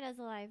doing it as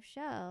a live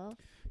show.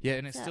 Yeah,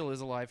 and it So- still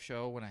is a live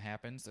show when it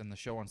happens, and the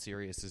show on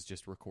Sirius is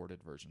just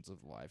recorded versions of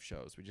the live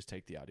shows. We just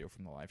take the audio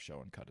from the live show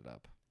and cut it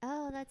up.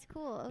 Oh, that's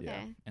cool. Okay.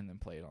 Yeah, and then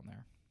play it on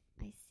there.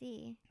 I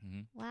see.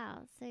 Mm-hmm.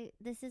 Wow. So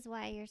this is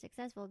why you're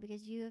successful,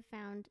 because you have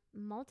found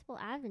multiple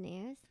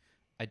avenues.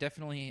 I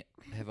definitely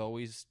have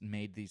always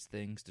made these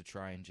things to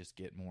try and just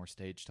get more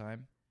stage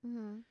time.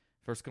 Mm-hmm.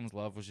 First Comes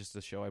Love was just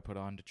a show I put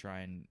on to try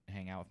and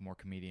hang out with more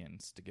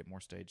comedians to get more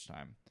stage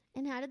time.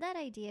 And how did that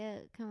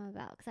idea come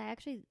about?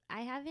 Because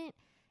I haven't,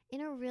 in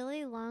a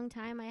really long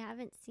time, I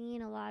haven't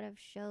seen a lot of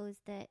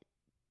shows that,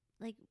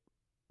 like,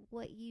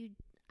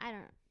 I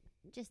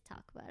don't. Just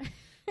talk about it.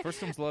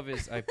 First Comes Love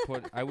is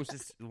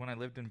when I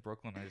lived in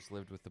Brooklyn, I just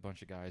lived with a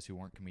bunch of guys who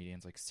weren't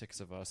comedians, like 6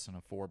 of us in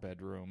a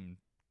 4-bedroom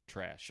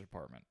trash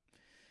apartment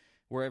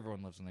where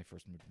everyone lives when they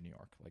first moved to New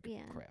York, like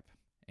crap.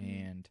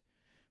 And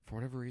for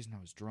whatever reason, I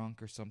was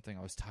drunk or something.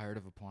 I was tired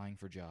of applying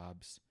for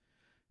jobs,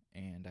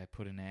 and I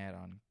put an ad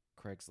on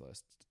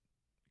Craigslist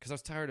because I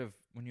was tired of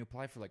when you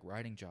apply for like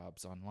writing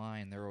jobs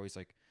online, they're always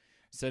like,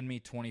 send me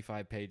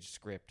 25-page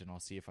script and I'll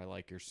see if I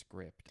like your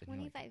script.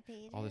 25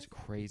 pages? All this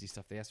crazy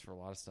stuff. They ask for a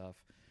lot of stuff.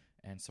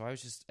 And so I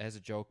was just, as a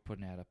joke,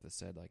 putting an ad up that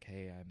said, like,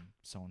 hey, I'm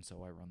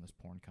so-and-so. I run this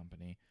porn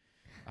company.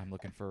 I'm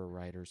looking for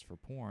writers for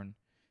porn.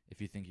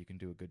 If you think you can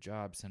do a good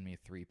job, send me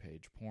a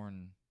 3-page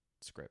porn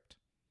script.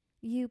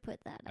 You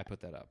put that up. I put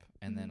that up.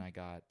 And then I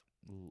got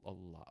a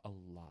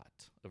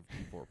lot of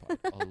people replied.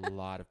 A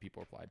lot of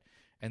people replied.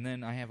 And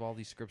then I have all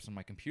these scripts on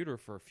my computer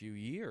for a few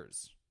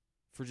years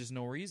for just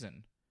no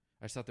reason.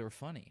 I just thought they were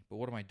funny, but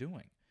what am I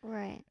doing?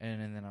 Right.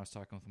 And then I was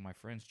talking with one of my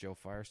friends, Joe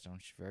Firestone.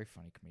 She's a very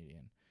funny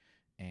comedian.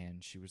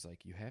 And she was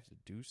like, you have to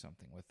do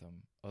something with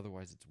them.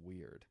 Otherwise, it's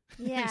weird.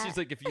 Yeah. She's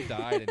like, if you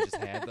died and just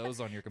had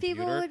those on your computer.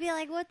 People would be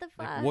like, what the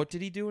fuck? Like, what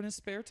did he do in his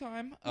spare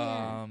time?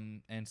 Yeah.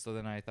 And so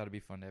then I thought it'd be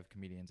fun to have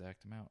comedians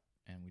act them out.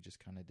 And we just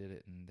kind of did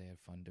it, and they had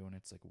fun doing it.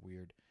 It's like a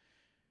weird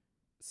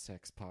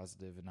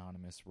sex-positive,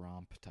 anonymous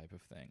romp type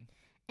of thing.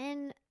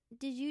 And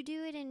did you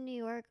do it in New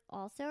York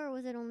also, or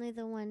was it only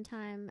the one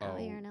time out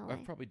here in LA?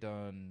 I've probably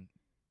done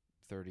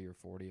 30 or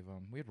 40 of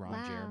them. We had Ron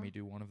Wow. Jeremy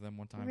do one of them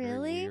one time.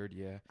 Really? Very weird,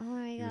 yeah. Oh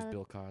my He God. was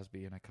Bill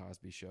Cosby in a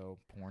Cosby Show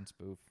porn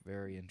spoof.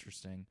 Very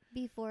interesting.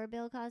 Before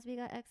Bill Cosby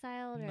got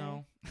exiled? Or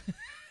No.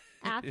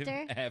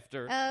 After?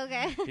 After. Oh,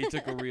 okay. He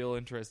took a real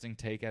interesting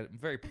take at it.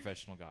 Very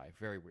professional guy.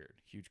 Very weird.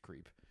 Huge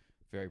creep.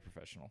 Very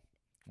professional.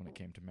 When it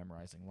came to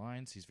memorizing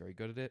lines, he's very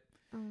good at it.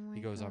 Oh my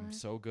He goes, God. I'm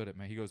so good at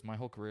he goes, my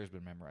whole career has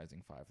been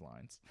memorizing 5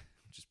 lines,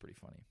 which is pretty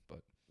funny. But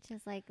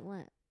Just like,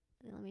 let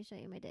me show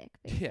you my dick,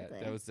 yeah,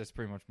 basically. that's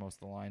pretty much most of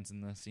the lines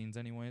in the scenes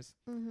anyways.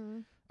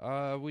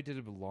 Mm-hmm. We did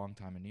it a long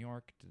time in New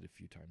York, did it a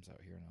few times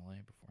out here in LA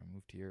before I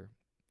moved here.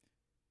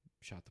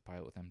 Shot the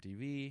pilot with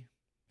MTV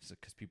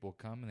because people would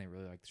come and they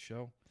really liked the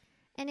show.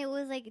 And it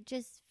was like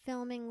just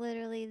filming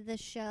literally the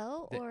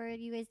show, or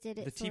you guys did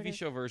it The TV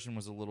show version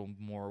was a little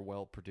more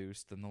well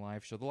produced than the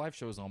live show. The live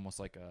show is almost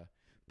like a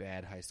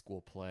bad high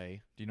school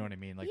play. Do you know what I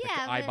mean? Like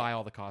Yeah, I but- buy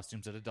all the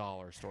costumes at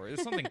 $1 store.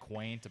 There's something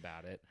quaint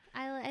about it.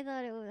 I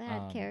thought it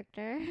had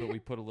character. But we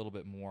put a little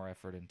bit more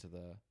effort into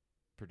the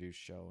produced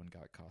show and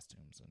got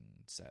costumes and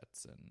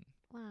sets and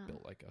Wow.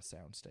 built like a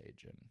sound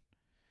stage, and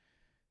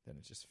then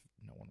it just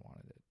no one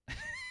wanted it.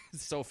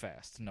 So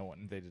fast.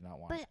 They did not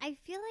want it. But I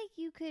feel like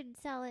you could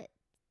sell it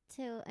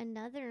to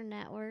another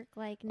network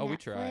like Oh, Netflix we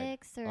tried.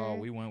 or Oh,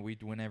 we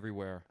went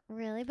everywhere.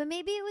 really, but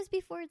maybe it was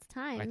before its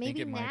time. I think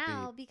Maybe it might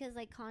now because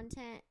like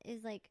content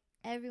is like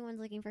everyone's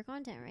looking for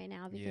content right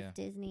now because Yeah.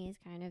 Disney is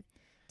kind of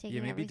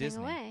taking maybe everything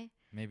Disney. away.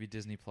 Maybe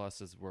Disney Plus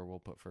is where we'll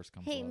put First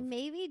Comes Hey, Love.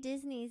 maybe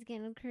Disney's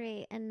gonna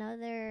create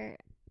another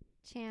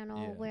channel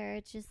Yeah. where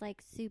it's just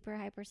like super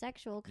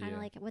hypersexual, kind of Yeah.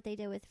 like what they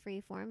did with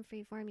Freeform.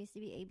 Freeform used to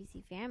be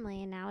ABC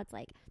Family, and now it's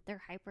like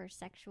they're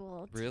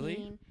hypersexual. Really?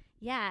 Teen.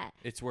 Yeah,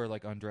 It's where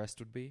like Undressed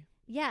would be.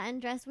 yeah.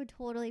 Undressed would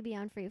totally be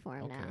on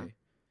Freeform now. Okay.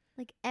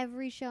 Like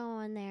every show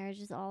on there is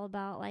just all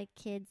about like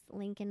kids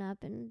linking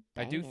up and.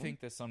 I do banging. think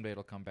that someday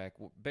it'll come back.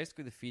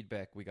 Basically, the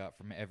feedback we got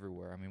from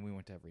everywhere. I mean, we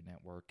went to every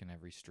network and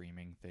every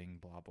streaming thing.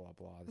 Blah blah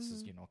blah. This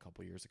is a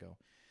couple years ago.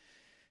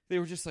 They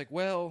were just like,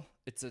 well,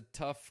 it's a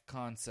tough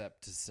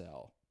concept to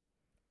sell,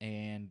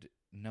 and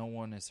no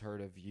one has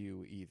heard of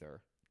you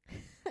either.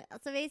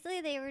 So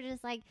basically, they were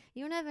just like,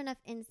 "You don't have enough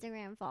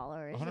Instagram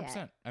followers 100%.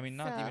 yet." I mean,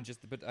 not So- even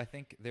just, but I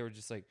think they were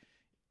just like,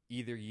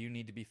 either you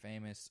need to be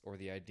famous or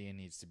the idea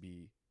needs to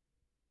be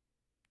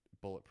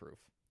bulletproof.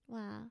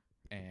 Wow.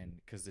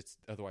 And because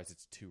otherwise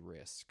it's 2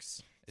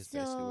 risks is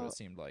basically what So- it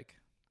seemed like.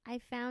 I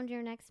found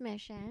your next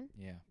mission.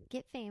 Yeah.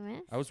 Get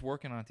famous. I was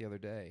working on it the other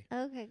day.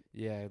 Okay.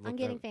 Yeah. I looked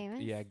Getting up,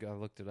 Famous? Yeah. I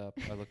looked it up.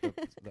 I looked up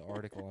the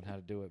article on how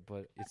to do it,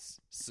 but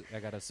I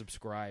got to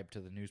subscribe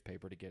to the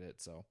newspaper to get it.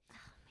 So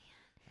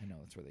I know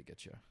that's where they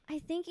get you. I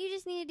think you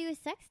just need to do a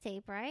sex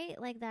tape, right?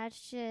 Like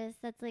that's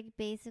like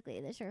basically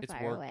the It's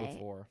surefire worked way.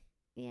 before.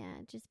 Yeah,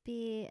 just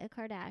be a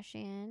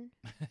Kardashian.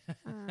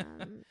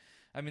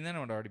 I mean, then it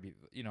would already be,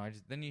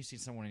 then you see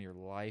someone in your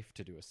life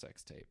to do a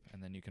sex tape,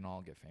 and then you can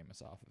all get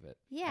famous off of it.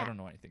 Yeah. I don't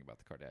know anything about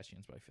the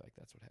Kardashians, but I feel like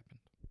that's what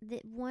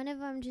happened. One of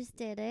them just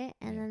did it,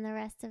 and Yeah. then the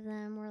rest of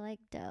them were like,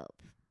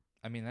 dope.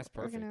 I mean, that's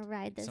We're perfect. gonna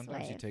ride this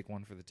Sometimes you wave. take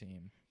one for the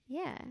team.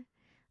 Yeah.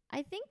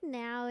 I think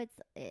now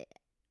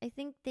I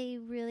think they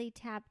really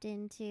tapped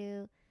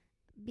into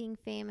being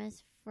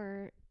famous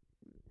for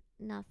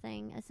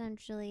nothing,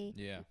 essentially.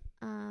 Yeah.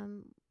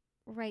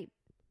 Right,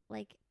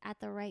 like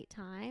at the right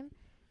time.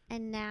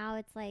 And now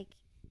it's like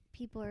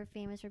people are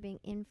famous for being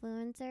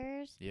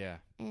influencers Yeah.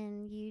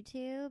 and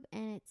YouTube,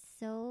 and it's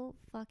so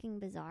fucking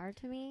bizarre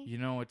to me. You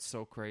know what's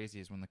so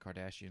crazy is when the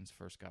Kardashians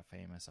first got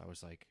famous, I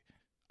was like,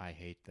 I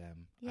hate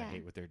them. I Yeah.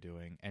 hate what they're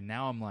doing. And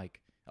now I'm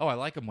like, Oh, I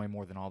like them way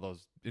more than all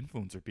those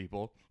influencer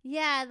people.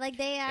 Yeah, like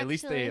they actually. At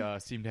least they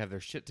seem to have their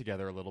shit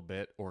together a little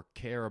bit or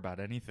care about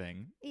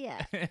anything.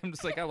 Yeah. I'm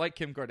just like, I like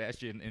Kim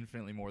Kardashian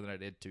infinitely more than I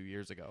did 2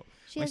 years ago.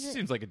 She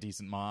seems like a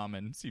decent mom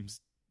and seems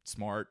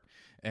smart,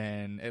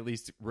 and at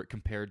least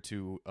compared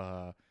to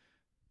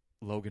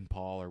Logan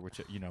Paul or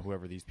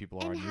whoever these people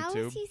are on YouTube. And how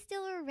is he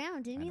still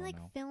around? Didn't he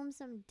know. film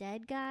some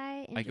dead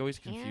guy in I always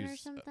Japan confuse or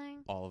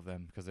something? all of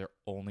them because they're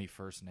only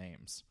first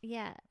names.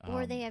 Yeah,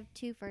 or they have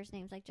 2 first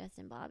names like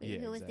Justin Bobby,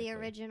 who was the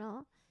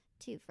original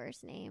 2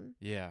 first name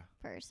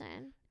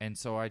person. And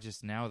so I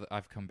just, now that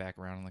I've come back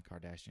around on the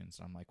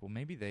Kardashians, I'm like, well,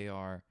 maybe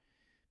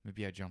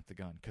I jumped the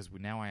gun because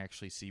now I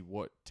actually see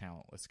what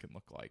talentless can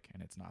look like,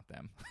 and it's not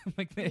them.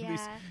 Like they at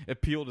least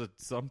appeal to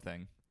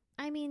something.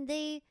 I mean,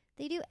 they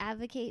do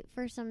advocate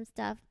for some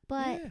stuff,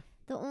 but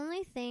the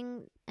only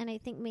thing, and I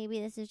think maybe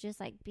this is just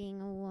like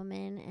being a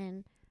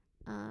woman,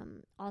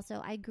 and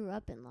also I grew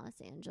up in Los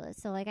Angeles,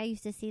 so like I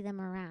used to see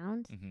them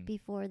around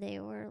before they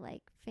were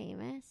like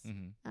famous,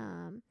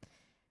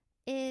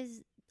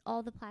 is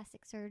all the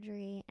plastic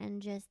surgery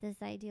and just this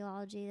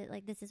ideology that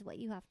like this is what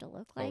you have to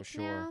look like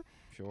now.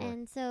 Sure.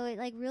 And so it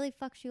like really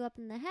fucks you up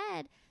in the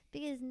head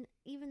because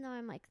even though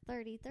I'm like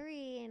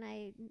 33 and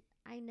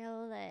I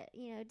know that,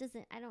 it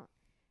doesn't,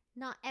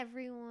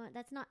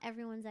 that's not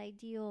everyone's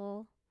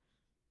ideal,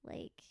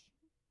 like,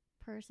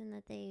 person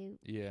that they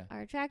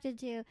are attracted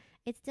to.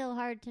 It's still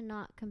hard to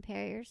not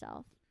compare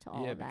yourself to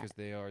all of that. Yeah, because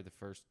they are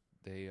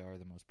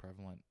the most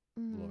prevalent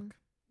look.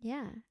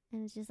 Yeah,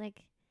 and it's just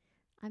like,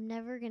 I'm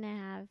never going to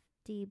have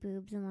D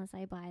boobs unless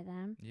I buy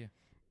them. Yeah.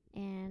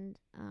 And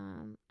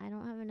I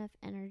don't have enough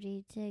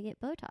energy to get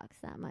Botox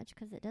that much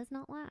because it does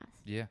not last.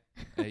 Yeah.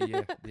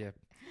 Yeah.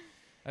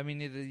 I mean,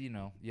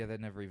 that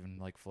never even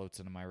like floats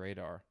into my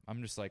radar.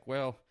 I'm just like,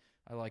 well,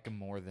 I like them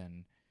more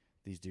than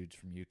these dudes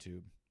from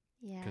YouTube.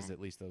 Yeah. Because at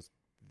least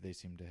they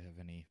seem to have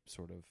any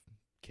sort of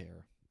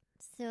care.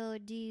 So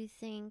do you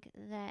think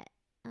that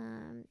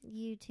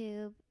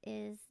YouTube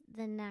is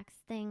the next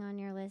thing on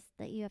your list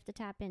that you have to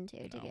tap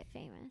into to get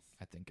famous?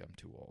 I think I'm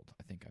too old.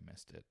 I think I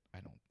missed it.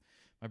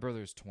 My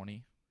brother is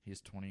 20. He's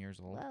 20 years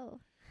old.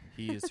 Whoa.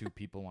 He is who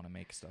people want to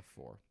make stuff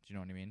for. Do you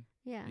know what I mean?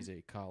 Yeah. He's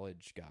a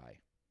college guy.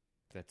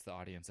 That's the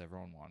audience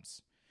everyone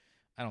wants.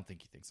 I don't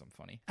think he thinks I'm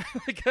funny.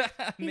 He's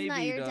maybe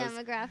not your he does.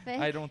 demographic.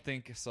 I don't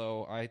think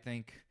so. I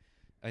don't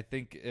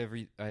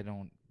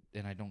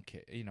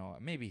care.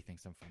 Maybe he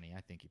thinks I'm funny.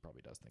 I think he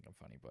probably does think I'm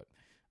funny, but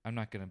I'm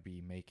not going to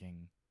be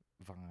making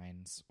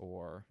Vines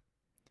or...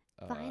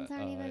 Vines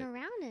aren't even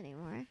around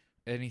anymore.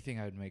 Anything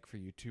I would make for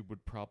YouTube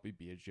would probably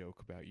be a joke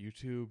about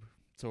YouTube.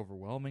 It's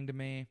overwhelming to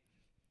me.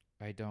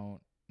 I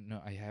don't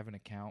know. I have an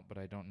account, but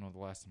I don't know the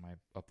last time I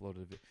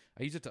uploaded it.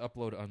 I use it to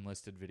upload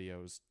unlisted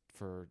videos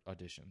for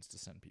auditions to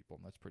send people,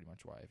 and that's pretty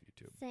much why I have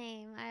YouTube.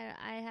 Same.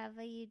 I have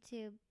a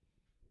YouTube.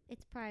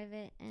 It's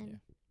private, and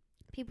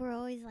people are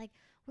always like,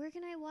 where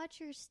can I watch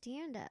your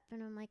stand-up?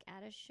 And I'm like,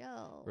 at a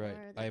show. Right.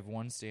 I have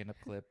one stand-up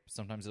clip.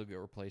 Sometimes it'll get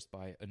replaced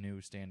by a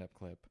new stand-up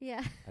clip.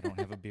 Yeah. I don't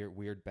have a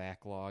weird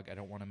backlog. I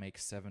don't want to make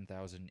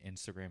 7,000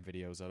 Instagram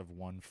videos out of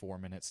one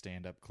 4-minute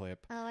stand-up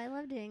clip. Oh, I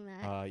love doing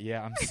that.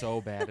 Yeah, I'm so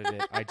bad at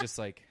it. I just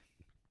like...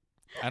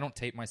 I don't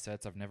tape my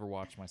sets. I've never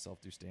watched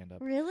myself do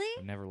stand-up. Really?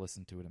 I've never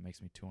listened to it. It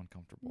makes me too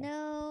uncomfortable.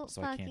 No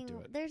so fucking... I can't do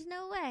it. There's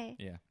no way.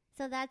 Yeah.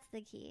 So that's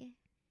the key.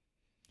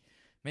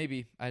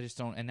 Maybe. I just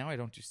don't... And now I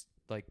don't just...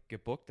 like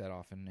get booked that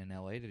often in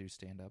LA to do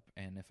stand up,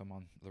 and if I'm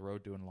on the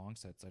road doing long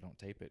sets, I don't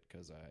tape it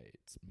because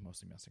it's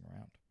mostly messing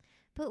around.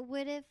 But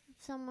what if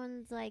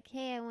someone's like,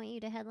 hey, I want you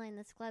to headline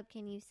this club,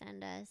 can you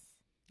send us?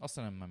 I'll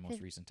send them my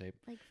most recent tape.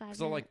 Like 5 minutes.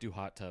 Because I'll like do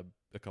Hot Tub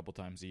a couple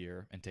times a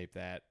year and tape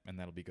that, and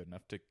that'll be good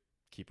enough to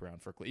keep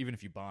around for even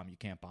if you bomb, you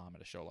can't bomb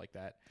at a show like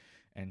that.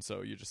 And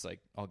so you're just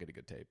like, I'll get a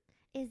good tape.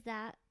 Is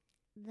that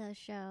the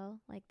show?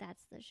 Like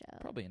that's the show?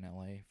 Probably in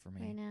LA for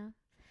me. Right now.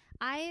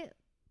 I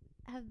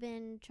have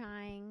been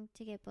trying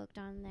to get booked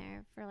on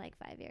there for like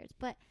 5 years,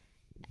 but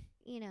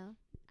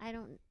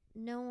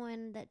no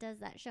one that does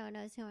that show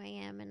knows who I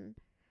am, and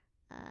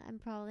I'm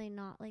probably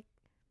not like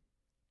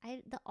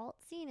the alt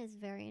scene is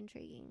very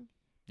intriguing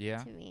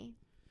to me.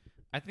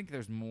 I think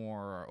there's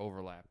more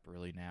overlap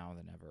really now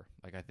than ever.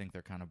 Like I think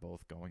they're kind of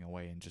both going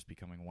away and just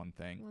becoming one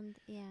thing.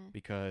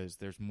 Because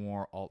there's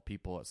more alt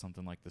people at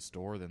something like The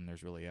Store than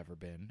there's really ever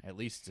been, at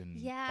least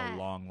in a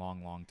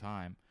long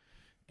time.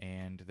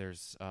 And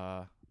there's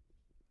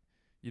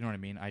you know what I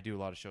mean? I do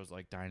a lot of shows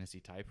like Dynasty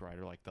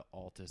Typewriter, like the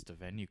altest a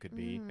venue could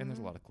be. And there's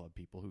a lot of club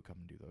people who come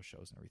and do those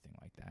shows and everything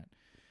like that.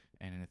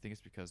 And I think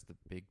it's because the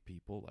big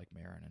people like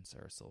Maron and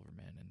Sarah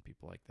Silverman and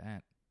people like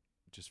that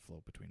just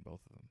float between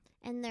both of them.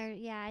 And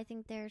I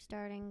think they're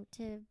starting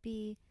to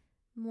be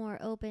more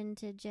open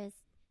to just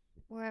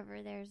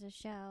wherever there's a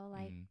show.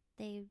 Like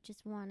they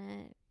just want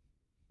to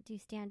do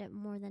stand up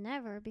more than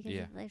ever because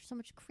there's so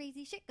much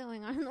crazy shit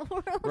going on in the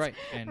world right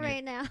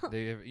now.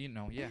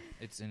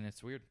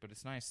 It's weird, but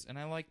it's nice. And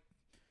I like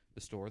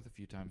The Store a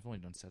few times. I've only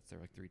done sets there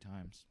like 3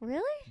 times.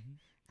 Really?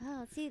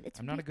 Oh, see,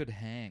 I'm not a good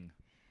hang.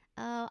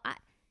 Oh,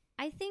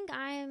 I think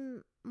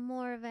I'm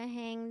more of a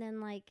hang than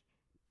like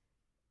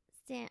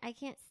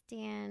can't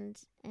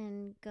stand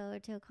and go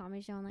to a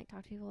comedy show and like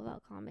talk to people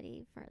about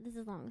comedy. This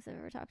is the longest I've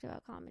ever talked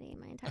about comedy in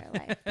my entire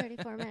life.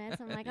 34 minutes.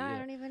 I'm like, I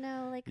don't even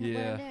know like what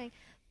I'm doing.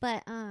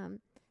 But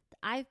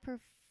I've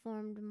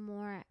performed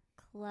more at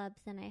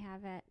clubs than I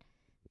have at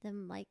the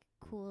like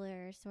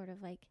cooler sort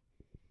of like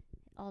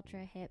ultra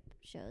hip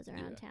shows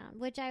around town,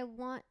 which I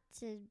want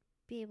to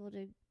be able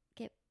to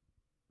get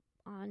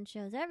on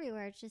shows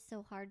everywhere. It's just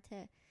so hard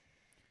to.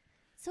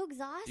 So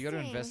exhausting. You got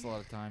to invest a lot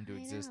of time to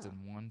exist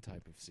in one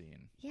type of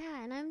scene.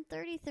 Yeah, and I'm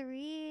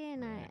 33,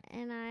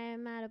 and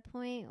I'm at a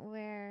point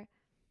where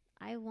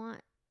I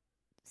want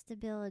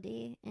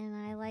stability, and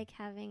I like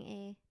having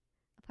a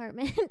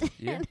apartment.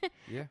 Yeah,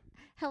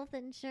 health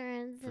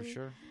insurance. For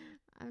sure.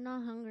 I'm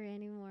not hungry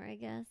anymore, I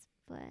guess,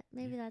 but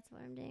maybe that's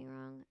what I'm doing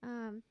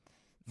wrong.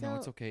 No,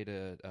 it's okay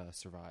to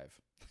survive.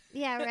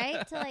 Yeah,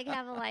 right. To like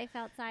have a life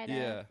outside of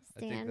stand-up. I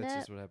think that's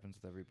just what happens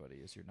with everybody.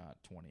 Is you're not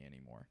 20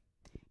 anymore.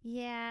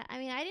 Yeah, I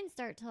mean, I didn't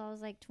start till I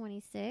was like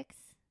 26.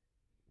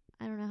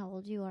 I don't know how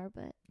old you are,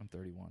 but I'm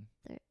 31.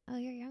 Oh,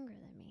 you're younger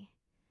than me.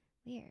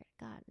 Weird.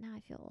 God, now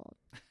I feel old.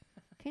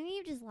 Couldn't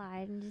you just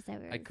lied and just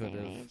said we were the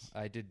same age?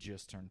 I did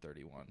just turn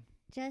 31.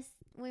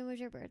 When was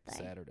your birthday?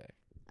 Saturday.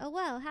 Oh,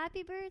 wow.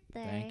 Happy birthday.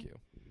 Thank you.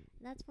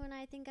 That's when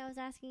I think I was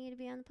asking you to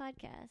be on the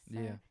podcast. So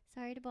Yeah.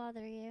 Sorry to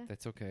bother you.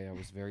 That's okay. I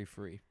was very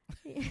free.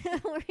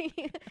 Were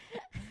you?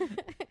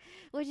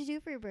 What'd you do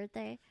for your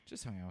birthday?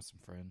 Just hung out with some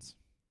friends.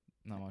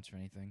 Not much of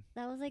anything.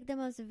 That was like the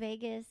most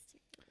vaguest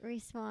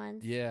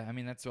response. Yeah, I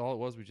mean, that's all it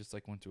was. We just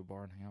like went to a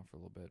bar and hung out for a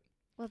little bit.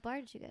 What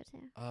bar did you go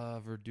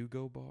to?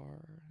 Verdugo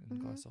Bar in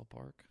Glassell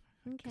Park.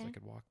 Okay. Because I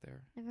could walk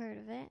there. I've heard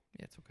of it.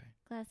 Yeah, it's okay.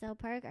 Glassell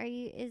Park.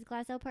 Is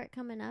Glassell Park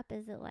coming up?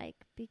 Is it like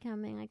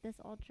becoming like this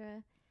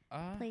ultra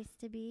place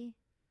to be?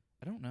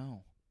 I don't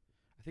know.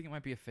 I think it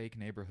might be a fake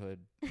neighborhood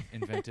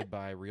invented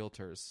by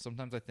realtors.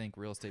 Sometimes I think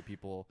real estate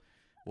people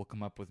will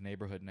come up with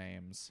neighborhood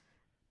names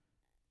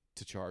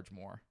to charge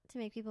more. To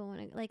make people want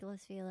to, like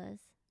Los Feliz.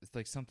 It's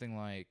like something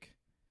like,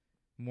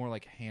 more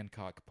like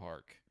Hancock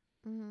Park.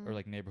 Or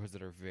like neighborhoods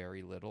that are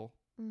very little,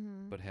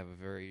 but have a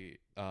very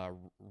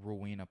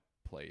Rowena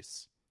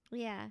place.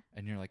 Yeah.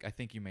 And you're like, I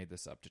think you made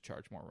this up to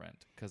charge more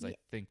rent, because I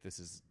think this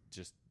is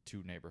just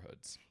 2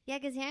 neighborhoods. Yeah,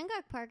 because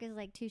Hancock Park is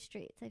like 2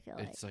 streets, I feel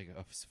like. It's like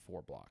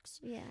 4 blocks.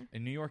 Yeah.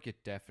 In New York,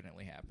 it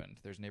definitely happened.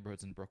 There's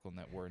neighborhoods in Brooklyn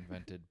that were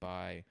invented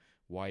by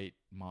white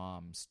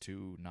moms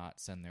to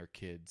not send their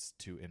kids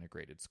to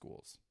integrated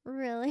schools.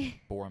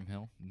 Really? Borum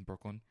Hill in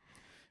Brooklyn,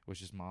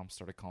 which is moms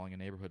started calling a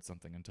neighborhood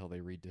something until they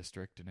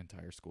redistrict an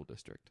entire school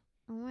district.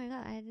 Oh my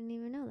God, I didn't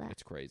even know that.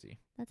 It's crazy.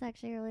 That's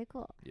actually really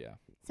cool. Yeah.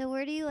 So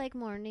where do you like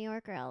more, New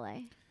York or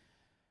LA?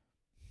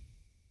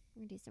 We're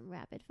going to do some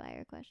rapid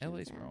fire questions.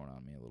 LA's growing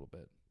on me a little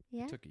bit.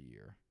 Yeah? It took a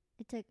year.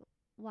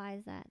 Why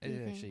is that?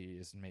 It actually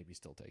is maybe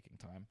still taking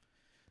time.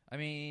 I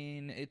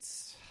mean,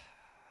 it's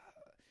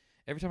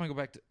every time I go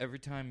back to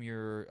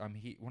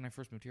when I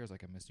first moved here, I was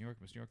like, I miss New York.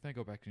 Then I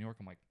go back to New York.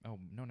 I'm like, oh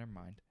no, never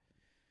mind.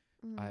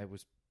 I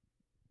was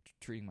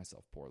treating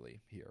myself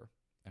poorly here,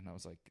 and I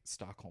was like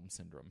Stockholm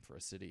syndrome for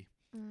a city.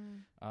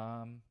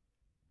 And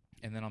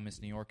then I'll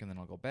miss New York, and then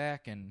I'll go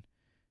back, and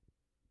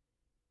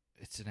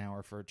it's an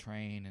hour for a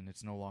train, and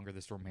it's no longer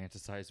this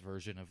romanticized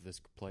version of this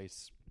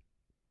place.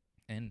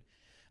 And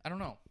I don't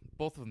know.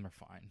 Both of them are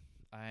fine.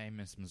 I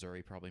miss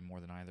Missouri probably more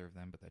than either of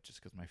them, but that's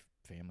just because my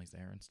family's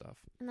there and stuff.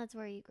 And that's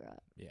where you grew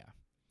up. Yeah.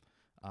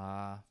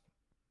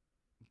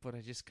 But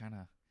you just kind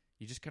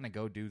of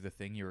go do the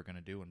thing you were going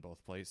to do in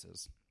both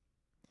places.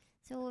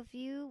 So if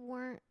you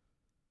weren't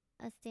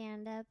a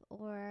stand-up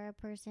or a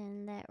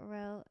person that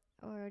wrote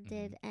or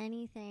did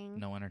anything.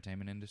 No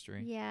entertainment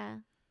industry. Yeah.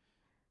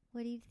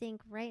 What do you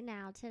think right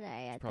now,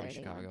 today, at Probably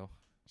 31? Chicago.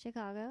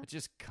 Chicago? It's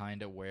just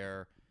kind of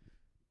where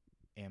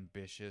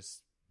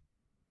ambitious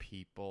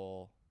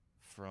people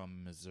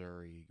from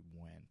Missouri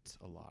went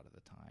a lot of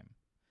the time.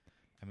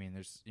 I mean,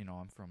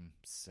 I'm from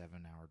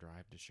 7-hour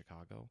drive to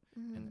Chicago,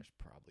 and there's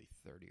probably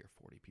 30 or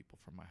 40 people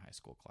from my high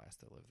school class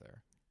that live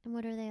there. And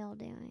what are they all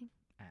doing?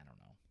 I don't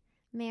know.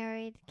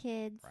 Married,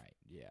 kids. Right,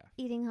 yeah.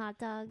 Eating hot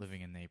dogs.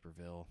 Living in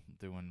Naperville,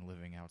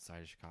 living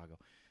outside of Chicago.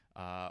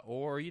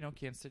 Or,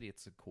 Kansas City.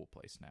 It's a cool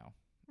place now.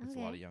 It's a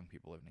lot of young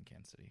people living in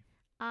Kansas City.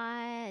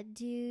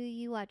 Do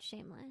you watch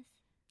Shameless?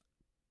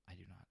 I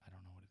do not. I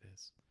don't know what it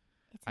is.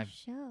 It's a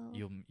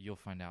show. You'll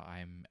find out I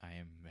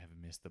have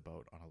missed the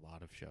boat on a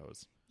lot of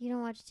shows. You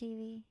don't watch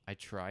TV? I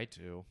try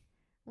to.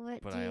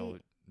 But I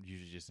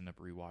usually just end up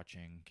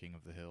rewatching King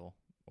of the Hill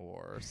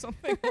or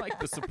something like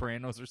The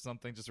Sopranos or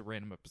something, just a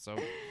random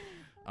episode.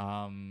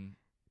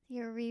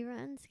 You're a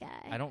reruns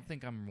guy. I don't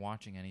think I'm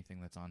watching anything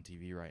that's on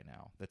TV right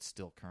now that's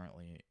still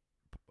currently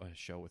a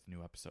show with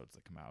new episodes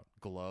that come out.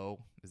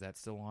 Glow, is that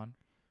still on?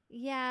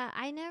 Yeah,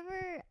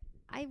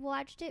 I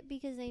watched it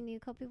because I knew a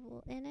couple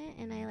people in it,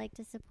 and I like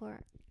to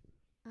support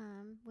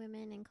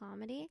women in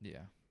comedy.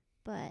 Yeah.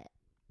 But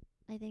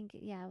I think,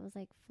 it was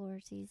like 4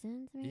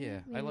 seasons. Maybe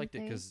I liked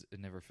it because it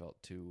never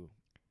felt too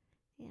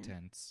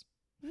tense.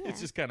 Yeah. It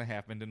just kind of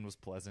happened and was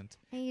pleasant.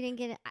 And you didn't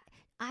get it.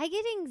 I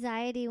get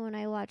anxiety when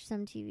I watch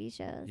some TV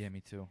shows. Yeah, me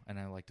too. And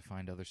I like to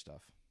find other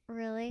stuff.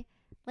 Really?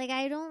 Like,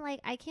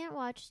 I can't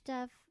watch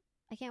stuff.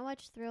 I can't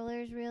watch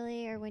thrillers,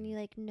 really, or when you,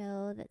 like,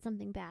 know that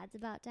something bad's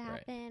about to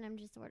happen. I'm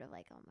just sort of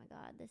like, oh, my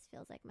God, this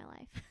feels like my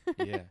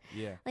life.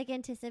 Yeah. Like,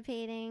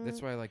 anticipating.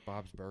 That's why I like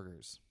Bob's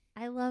Burgers.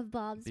 I love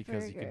Bob's Burgers.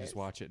 Because you can just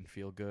watch it and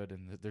feel good,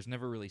 and there's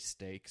never really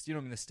stakes. You know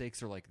what I mean? The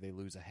stakes are like they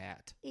lose a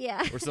hat.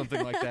 Yeah. Or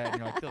something like that, and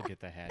you're like, they'll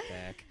get the hat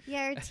back.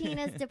 Yeah, or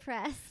Tina's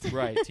depressed.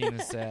 Right,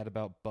 Tina's sad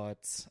about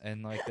butts,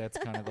 and, like, that's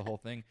kind of the whole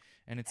thing.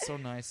 And it's so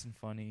nice and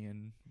funny,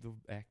 and the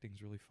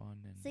acting's really fun.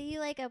 And So you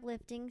like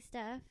uplifting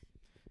stuff?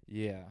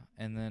 yeah,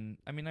 and then,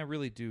 I mean, I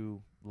really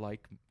do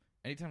like,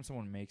 anytime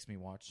someone makes me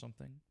watch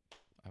something,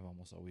 I've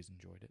almost always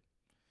enjoyed it.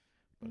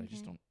 But I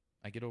just don't,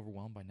 I get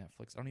overwhelmed by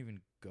Netflix. I don't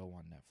even go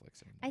on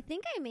Netflix anymore. I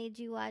think I made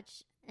you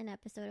watch an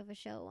episode of a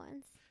show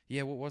once.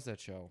 Yeah, what was that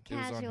show?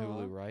 Casual. It was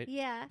on Hulu, right?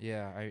 Yeah.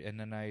 Yeah, and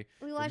then I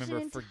We watched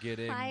remember an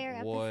forgetting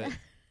entire what episode.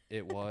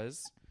 it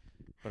was.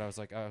 But I was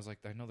like,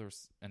 I know there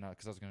was, and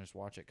because I was going to just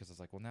watch it, because I was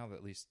like, well, now that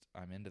at least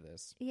I'm into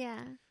this. Yeah.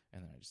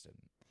 And then I just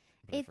didn't.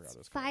 But I forgot It's it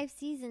was 5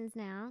 seasons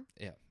now.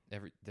 Yeah,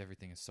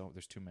 everything is so,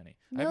 there's too many.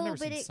 No, I've never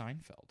but seen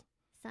Seinfeld.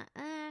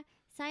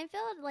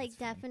 Seinfeld, like, That's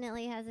fun.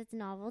 definitely has its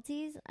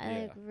novelties. I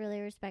Yeah. like,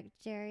 really respect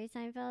Jerry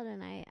Seinfeld,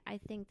 and I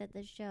think that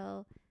the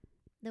show,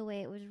 the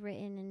way it was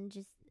written and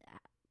just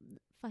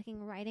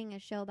fucking writing a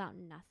show about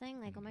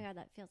nothing, like, oh my God,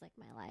 that feels like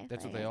my life.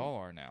 That's like, what they all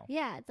are now.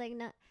 Yeah, it's like,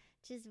 not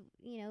just,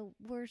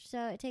 we're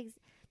so, it takes,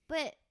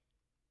 but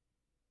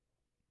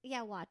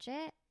yeah, watch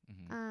it.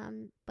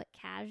 But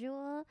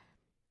Casual,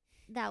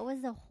 that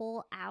was a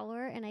whole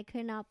hour, and I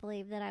could not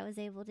believe that I was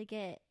able to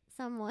get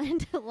someone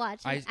to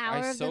watch an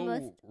hour of the most. I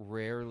so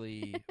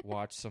rarely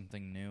watch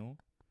something new,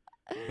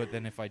 but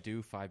then if I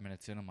do 5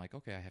 minutes in, I'm like,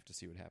 okay, I have to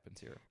see what happens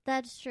here.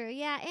 That's true.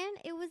 Yeah, and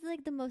it was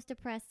like the most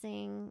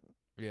depressing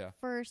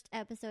first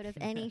episode of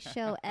any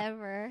show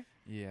ever.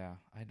 Yeah,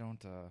 I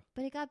don't.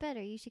 But it got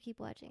better. You should keep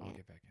watching I'll it.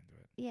 get back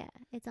into it. Yeah,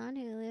 it's on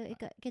Hulu. It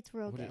gets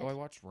real good. Oh, I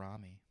watched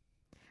Rami.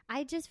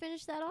 I just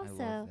finished that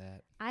also. I love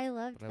that. I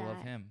loved but that. I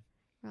love him.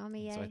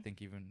 Rami, So yeah. I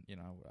think even,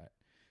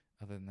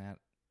 other than that,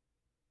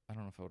 I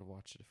don't know if I would have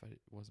watched it if it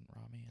wasn't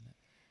Rami in it.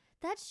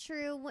 That's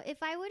true.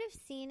 If I would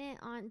have seen it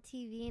on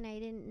TV and I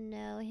didn't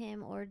know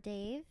him or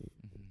Dave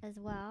as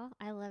well,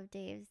 I love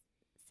Dave's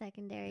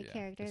secondary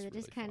character that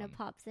just kind of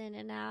pops in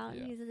and out.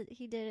 Yeah.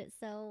 He did it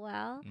so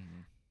well.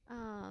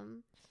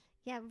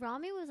 Yeah,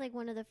 Rami was like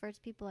one of the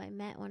first people I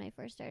met when I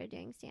first started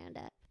doing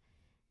stand-up.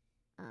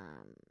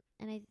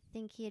 And I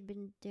think he had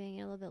been doing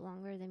it a little bit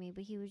longer than me,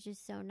 but he was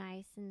just so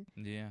nice. And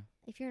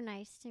if you're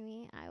nice to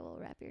me, I will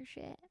rep your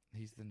shit.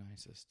 He's the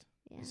nicest.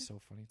 Yeah. He's so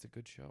funny. It's a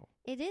good show.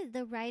 It is.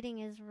 The writing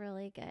is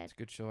really good. It's a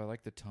good show. I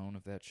like the tone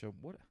of that show.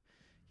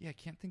 I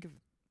can't think of,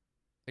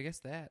 I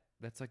guess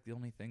that's like the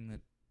only thing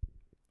that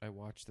I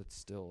watch that's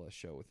still a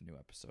show with new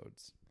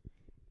episodes.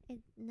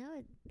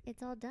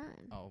 It's all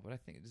done. Oh, but I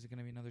think, is it going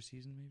to be another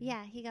season maybe?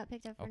 Yeah, he got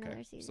picked up for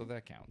another season. So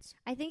that counts.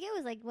 I think it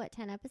was like,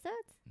 10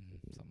 episodes?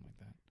 Something like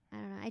that. I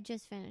don't know. I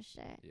just finished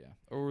it. Yeah.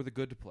 Or The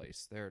Good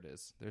Place. There it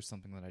is. There's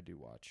something that I do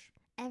watch.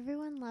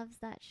 Everyone loves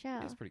that show.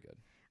 It's pretty good.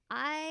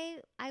 I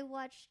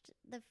watched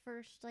the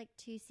first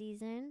 2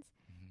 seasons,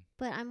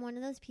 but I'm one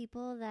of those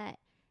people that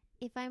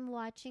if I'm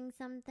watching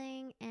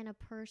something and a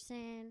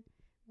person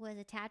was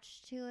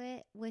attached to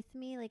it with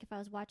me, like if I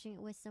was watching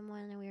it with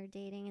someone and we were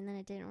dating and then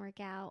it didn't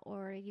work out,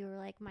 or you were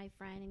like my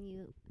friend and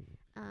you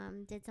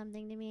did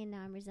something to me and now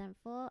I'm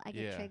resentful, I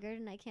get triggered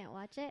and I can't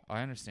watch it.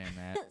 I understand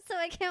that. So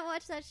I can't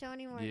watch that show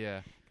anymore.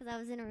 Yeah. Because I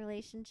was in a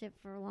relationship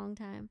for a long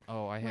time.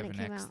 Oh, I have an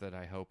ex that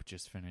I hope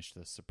just finished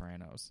The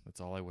Sopranos.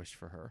 That's all I wish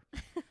for her.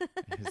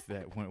 Is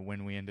that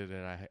when we ended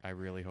it, I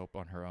really hope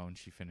on her own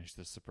she finished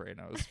The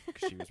Sopranos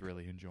because she was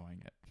really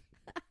enjoying it.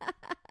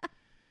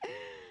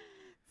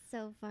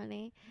 So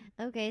funny.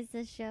 Okay,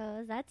 so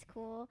shows. That's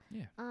cool.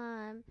 Yeah.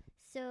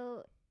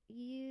 So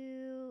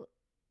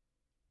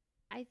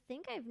I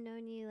think I've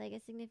known you like a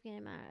significant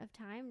amount of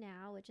time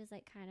now, which is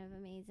like kind of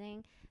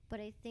amazing. But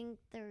I think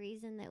the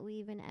reason that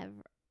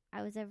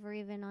I was ever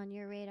even on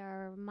your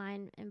radar or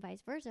mine and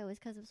vice versa was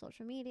because of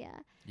social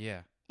media.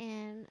 Yeah.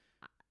 And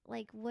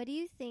like, what do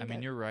you think? I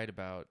mean, you're right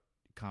about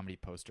comedy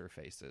poster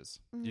faces.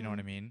 Do you know what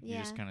I mean? Yeah.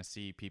 You just kind of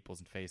see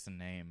people's face and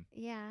name.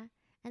 Yeah.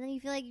 And then you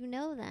feel like you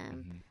know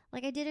them.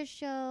 Like I did a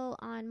show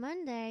on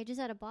Monday just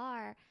at a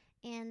bar,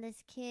 and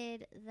this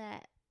kid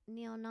that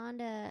Neil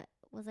Nanda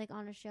was like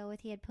on a show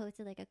with, he had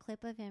posted like a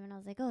clip of him, and I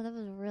was like, oh, that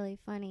was a really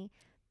funny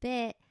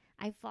bit.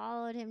 I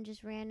followed him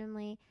just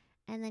randomly,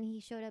 and then he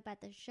showed up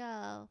at the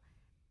show,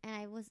 and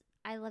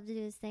I love to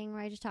do this thing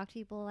where I just talk to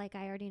people like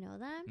I already know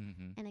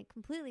them, and it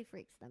completely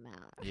freaks them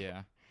out.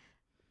 Yeah.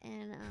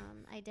 And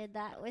I did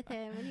that with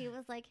him, and he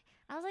was like,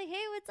 I was like,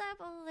 hey, what's up?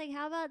 I was like,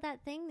 how about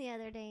that thing the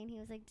other day? And he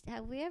was like,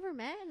 have we ever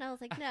met? And I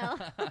was like, no.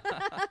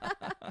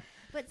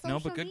 But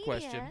social good media,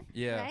 question.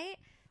 Yeah. Right?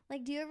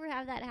 Like, do you ever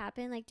have that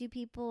happen? Like, do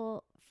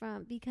people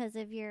because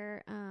of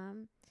your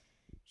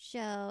show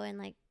and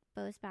like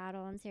Boast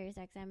Battle and Sirius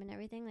XM and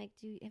everything, like,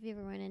 have you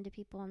ever run into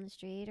people on the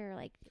street or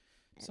like?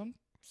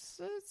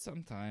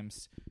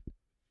 Sometimes,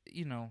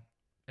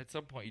 at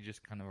some point you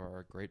just kind of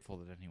are grateful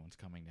that anyone's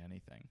coming to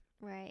anything.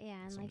 Right,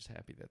 yeah. And So I'm like, just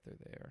happy that they're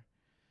there.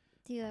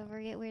 do you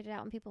ever get weirded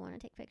out when people want to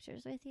take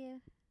pictures with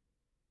you?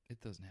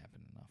 It doesn't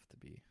happen enough to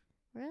be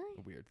Really?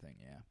 a weird thing,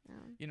 yeah. No.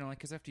 You know, like,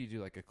 because after you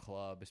do, like, a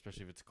club,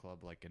 especially if it's a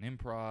club like an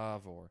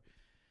improv or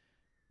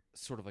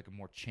sort of like a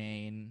more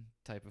chain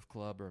type of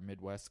club or a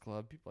Midwest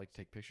club, people like to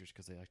take pictures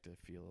because they like to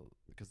feel,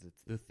 because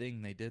it's the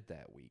thing they did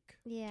that week.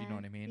 Yeah. Do you know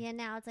what I mean? Yeah,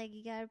 now it's like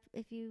you gotta,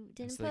 if you And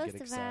didn't so they post get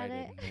about excited,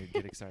 it. and they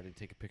get excited to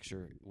take a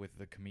picture with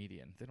the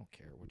comedian. They don't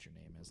care what your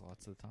name is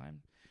lots of the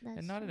time. That's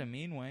And not in true. a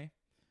mean way,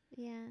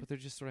 Yeah. but they're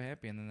just sort of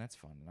happy, and then that's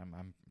fun. And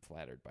I'm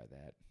flattered by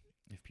that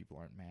if people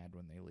aren't mad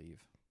when they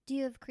leave. Do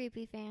you have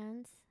creepy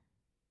fans?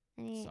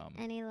 Some.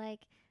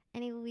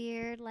 Any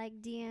weird like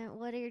DM?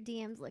 What are your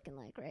DMs looking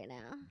like right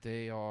now?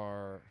 They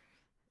are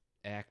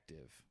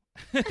active.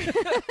 Is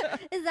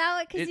that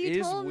what? Because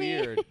you told me.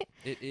 Weird.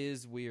 It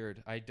is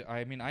weird.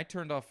 I mean, I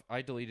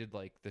deleted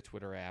like the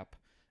Twitter app,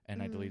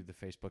 and I deleted the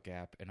Facebook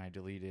app, and I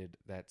deleted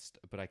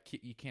but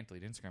you can't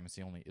delete Instagram.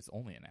 It's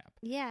only an app.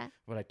 Yeah.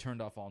 But I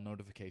turned off all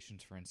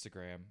notifications for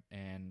Instagram,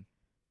 and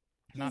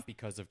not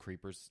because of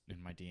creepers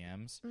in my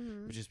DMs,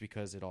 but just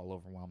because it all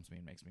overwhelms me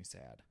and makes me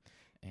sad.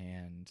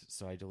 And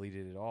so I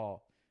deleted it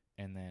all,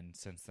 and then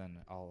since then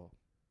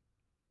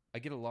I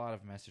get a lot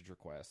of message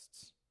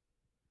requests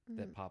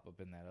that pop up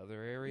in that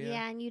other area.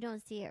 Yeah, and you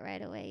don't see it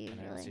right away And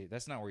I don't usually. see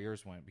that's not where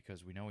yours went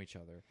because we know each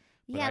other.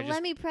 But Yeah,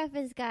 let me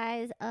preface,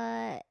 guys.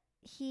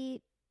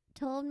 He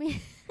told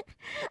me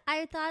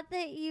I thought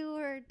that you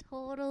were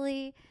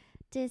totally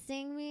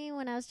dissing me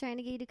when I was trying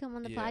to get you to come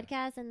on the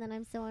podcast, and then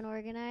I'm so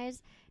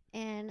unorganized.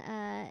 And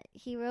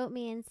he wrote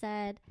me and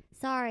said,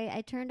 "Sorry,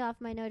 I turned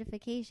off my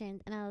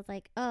notifications." And I was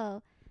like,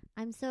 "Oh."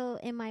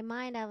 In my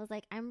mind, I was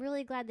like, I'm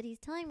really glad that he's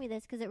telling me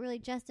this because it really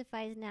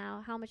justifies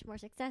now how much more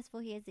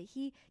successful he is, that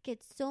he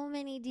gets so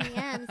many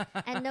DMs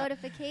and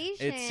notifications.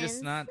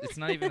 It's not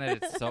even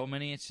that it's so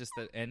many. It's just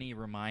that any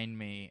remind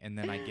me, and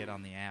then I get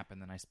on the app,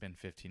 and then I spend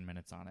 15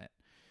 minutes on it.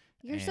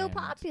 You're so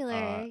popular.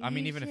 I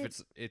mean, even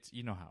if it's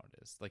you know how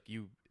it is. Like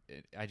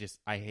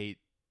I hate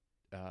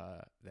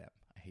them.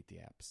 I hate the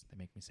apps. They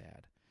make me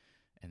sad,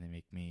 and they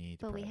make me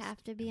depressed. But we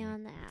have to be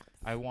on the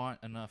apps. I want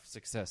enough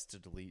success to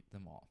delete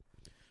them all.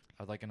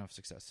 I'd like enough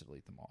success to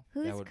delete them all.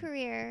 Whose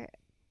career?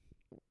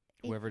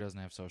 Whoever doesn't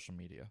have social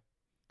media.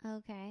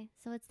 Okay,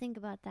 so let's think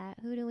about that.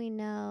 Who do we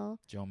know?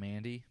 Joe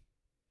Mandy.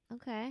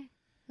 Okay.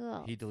 Who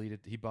else?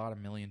 He bought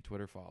 1 million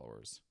Twitter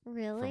followers.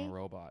 Really? From a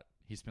robot.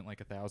 He spent like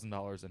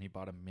 $1,000 and he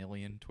bought 1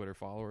 million Twitter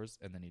followers,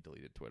 and then he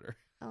deleted Twitter.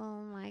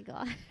 Oh my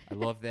God. I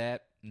love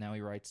that. Now he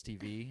writes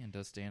TV and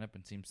does stand up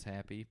and seems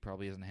happy.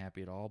 Probably isn't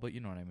happy at all, but you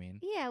know what I mean.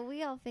 Yeah,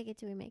 we all fake it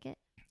till we make it.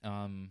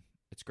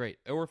 It's great.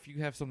 Or if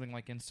you have something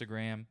like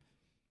Instagram,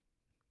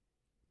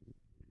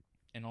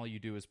 and all you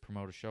do is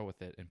promote a show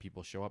with it, and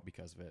people show up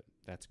because of it,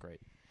 that's great.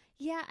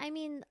 Yeah, I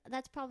mean,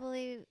 that's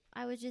probably...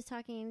 I was just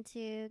talking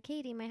to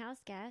Katie, my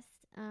house guest,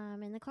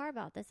 in the car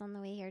about this on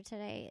the way here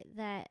today,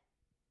 that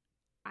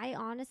I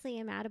honestly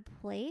am at a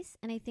place,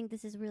 and I think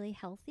this is really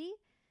healthy,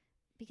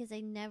 because I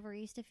never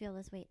used to feel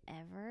this way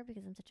ever,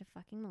 because I'm such a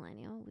fucking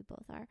millennial, we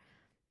both are,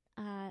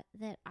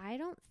 that I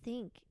don't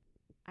think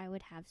I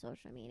would have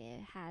social media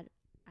had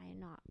I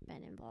not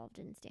been involved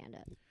in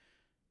stand-up.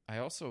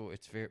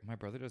 My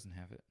brother doesn't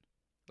have it.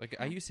 Like,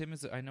 I use him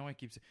as I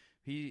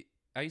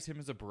use him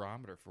as a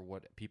barometer for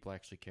what people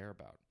actually care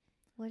about.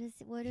 What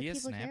do he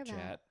has people care Snapchat,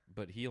 about?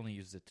 but he only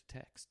uses it to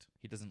text.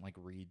 He doesn't like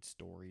read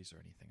stories or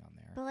anything on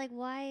there. But like,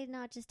 why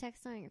not just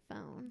text on your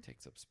phone? It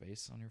takes up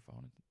space on your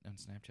phone. On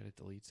Snapchat, it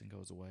deletes and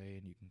goes away,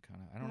 and you can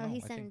kind of, I don't know.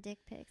 He's sending dick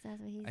pics. That's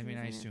what he's. I mean,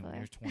 I using assume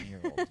it for. you're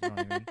 20-year-old. You know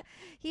what I mean?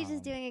 He's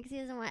just doing it because he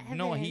doesn't want evidence.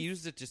 No, he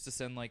used it just to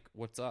send like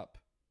what's up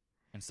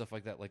and stuff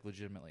like that, like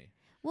legitimately.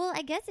 Well,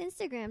 I guess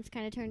Instagram's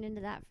kind of turned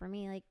into that for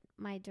me. Like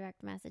my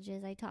direct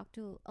messages, I talk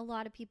to a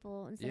lot of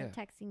people instead of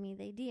texting me.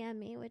 They DM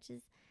me, which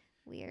is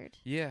weird.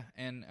 Yeah,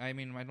 and I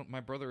mean, my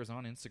brother is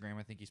on Instagram.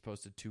 I think he's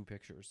posted 2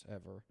 pictures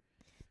ever.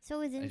 So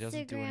is Instagram? He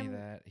doesn't do any of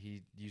that.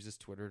 He uses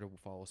Twitter to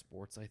follow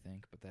sports, I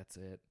think, but that's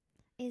it.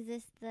 Is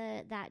this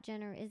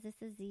Is this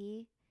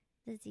the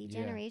Z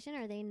generation?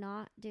 Are they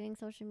not doing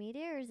social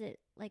media, or is it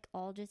like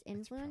all just influencers?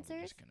 It's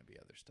probably just going to be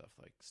other stuff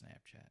like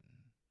Snapchat, and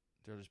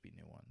there'll just be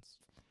new ones.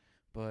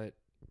 But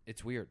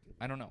it's weird.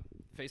 I don't know.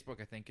 Facebook,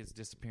 I think, is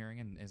disappearing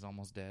and is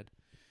almost dead,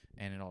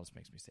 and it all just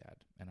makes me sad.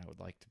 And I would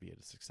like to be at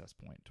a success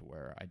point to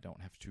where I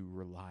don't have to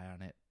rely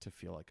on it to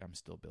feel like I'm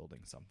still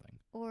building something.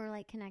 Or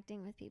like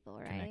connecting with people,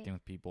 right? Connecting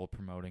with people,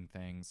 promoting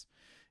things.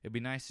 It'd be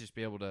nice to just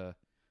be able to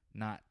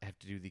not have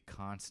to do the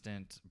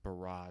constant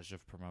barrage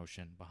of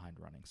promotion behind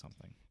running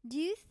something. Do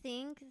you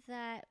think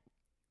that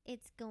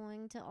it's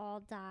going to all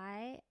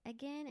die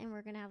again, and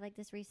we're going to have like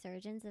this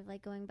resurgence of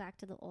like going back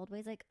to the old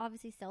ways? Like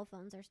obviously cell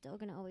phones are still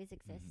going to always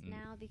exist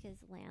now because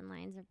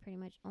landlines are pretty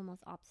much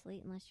almost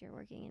obsolete unless you're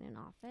working in an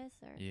office.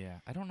 Or yeah,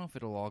 I don't know if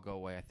it'll all go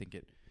away.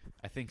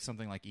 I think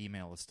something like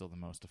email is still the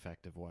most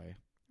effective way.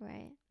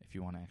 Right. If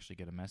you want to actually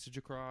get a message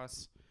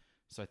across.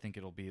 So I think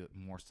it'll be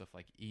more stuff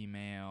like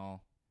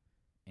email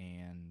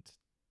and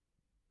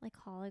like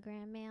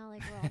hologram mail.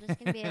 Like we're all just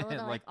gonna be able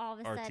to like all of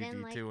a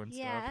sudden like R2D2 and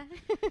yeah.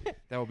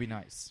 That would be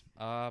nice.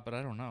 But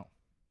I don't know.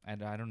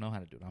 And I don't know how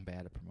to do it. I'm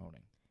bad at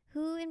promoting.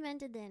 Who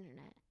invented the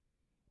internet?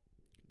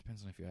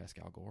 Depends on if you ask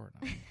Al Gore or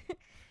not.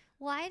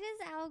 Why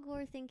does Al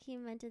Gore think he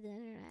invented the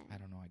internet? I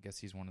don't know. I guess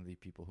he's one of the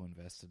people who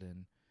invested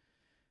in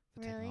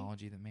the Really?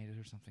 technology that made it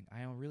or something.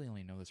 I really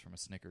only know this from a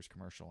Snickers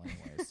commercial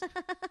anyways.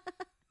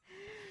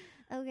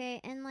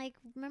 Okay, and like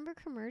remember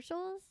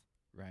commercials?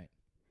 Right.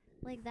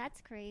 Like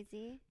that's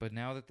crazy. But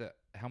now that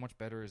how much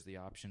better is the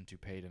option to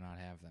pay to not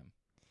have them?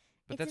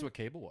 But that's what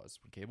cable was.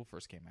 When cable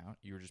first came out,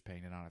 you were just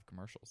paying to not have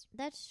commercials.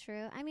 That's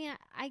true. I mean,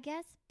 I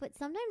guess, but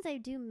sometimes I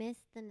do miss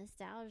the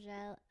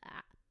nostalgia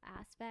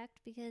aspect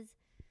because,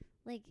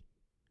 like,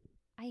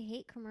 I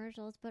hate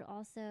commercials, but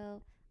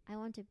also I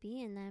want to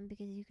be in them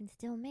because you can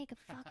still make a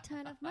fuck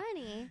ton of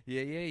money.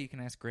 Yeah. You can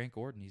ask Grant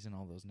Gordon. He's in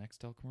all those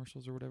Nextel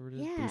commercials or whatever it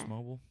is. Yeah. Boost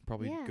Mobile.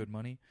 Probably good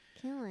money.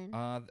 Killing.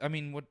 I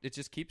mean, it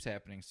just keeps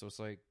happening. So it's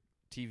like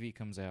TV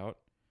comes out,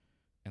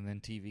 and then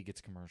TV gets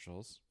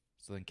commercials.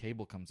 So then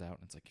cable comes out,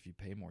 and it's like if you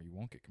pay more, you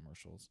won't get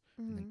commercials.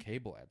 And then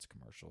cable adds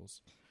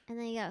commercials. And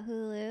then you got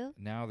Hulu.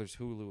 Now there's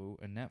Hulu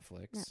and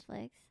Netflix.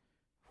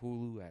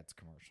 Hulu adds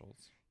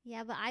commercials.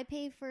 Yeah, but I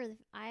pay for.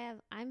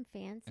 I'm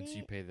fancy. And so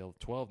you pay the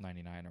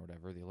 $12.99 or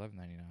whatever, the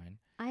 $11.99.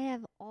 I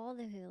have all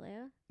the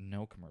Hulu.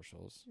 No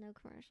commercials. No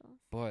commercials.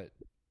 But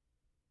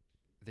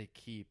they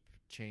keep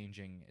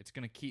changing. It's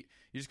gonna keep.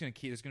 You're just gonna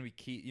keep. There's gonna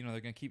be they're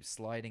gonna keep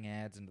sliding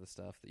ads into the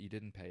stuff that you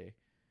didn't pay.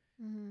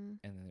 Mm-hmm.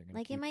 And then they're gonna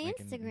like keep in my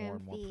making Instagram more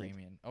and more feed.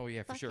 premium. Oh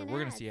yeah, for Fucking sure. We're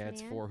gonna see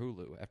ads man. for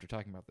Hulu after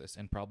talking about this,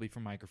 and probably for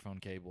microphone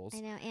cables.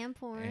 I know, and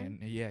porn.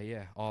 And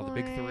yeah, all the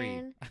big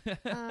three.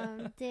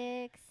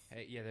 Dicks.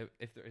 Hey, yeah.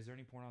 Is there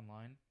any porn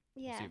online?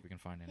 Yeah. Let's see if we can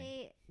find any.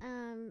 Hey,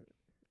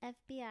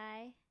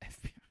 FBI.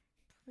 FBI.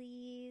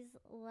 Please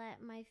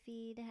let my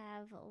feed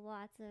have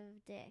lots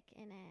of dick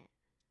in it.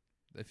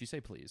 If you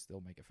say please,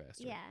 they'll make it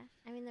faster. Yeah,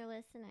 I mean they're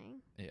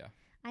listening. Yeah.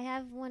 I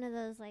have one of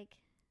those like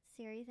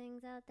Siri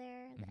things out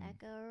there, the Mhm.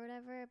 Echo or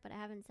whatever, but I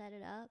haven't set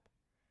it up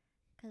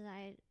because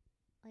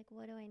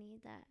what do I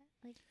need that?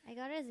 Like I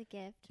got it as a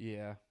gift.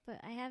 Yeah.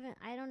 But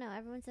I don't know.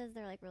 Everyone says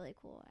they're like really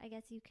cool. I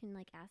guess you can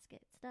like ask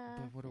it stuff.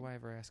 But what do I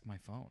ever ask my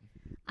phone?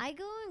 I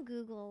go on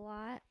Google a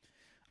lot.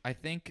 I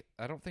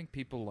don't think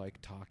people like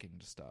talking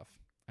to stuff.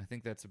 I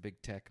think that's a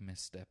big tech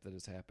misstep that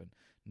has happened.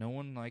 No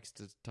one likes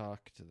to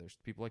talk to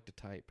people like to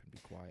type and be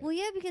quiet. Well,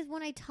 yeah, because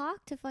when I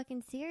talk to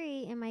fucking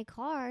Siri in my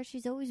car,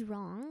 she's always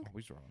wrong.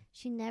 Always wrong.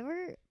 She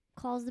never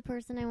calls the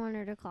person I want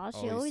her to call.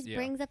 She always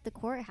brings up the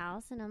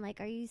courthouse, and I'm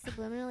like, are you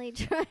subliminally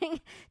trying?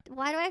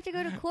 Why do I have to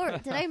go to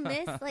court? Did I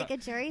miss like a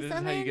jury summons? This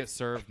is how you get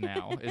served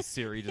now, is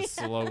Siri just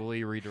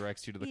slowly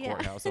redirects you to the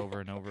courthouse over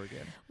and over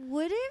again.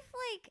 What if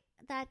like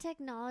that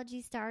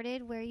technology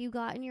started where you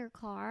got in your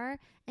car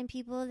and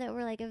people that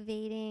were like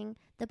evading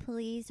the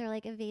police or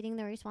like evading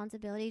their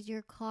responsibilities,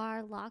 your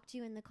car locked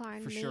you in the car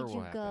and made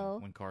you go?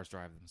 When cars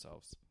drive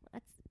themselves.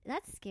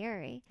 That's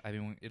scary. I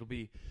mean, it'll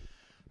be.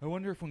 I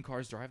wonder if when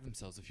cars drive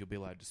themselves, if you'll be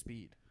allowed to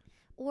speed.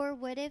 Or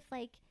what if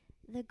like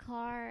the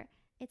car?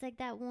 It's like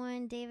that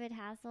one David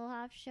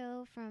Hasselhoff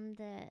show from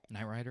the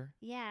Knight Rider.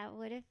 Yeah.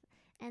 What if?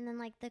 And then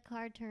like the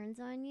car turns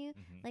on you,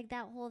 Mhm. like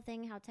that whole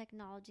thing. How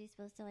technology is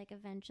supposed to like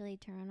eventually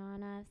turn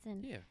on us,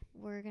 and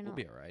we're gonna we'll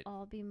be all right.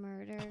 all be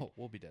murdered. Oh,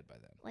 we'll be dead by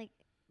then. Like,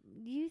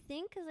 do you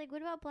think? Because like,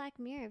 what about Black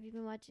Mirror? Have you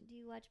been watching? Do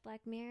you watch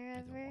Black Mirror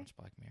ever? I don't watch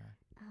Black Mirror.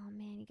 Oh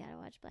man, you gotta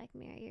watch Black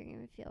Mirror. You're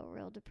gonna feel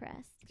real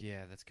depressed.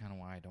 Yeah, that's kind of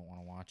why I don't want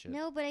to watch it.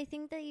 No, but I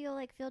think that you'll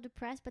like feel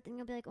depressed, but then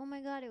you'll be like, oh my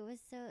god, it was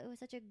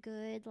such a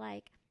good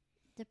like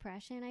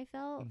depression I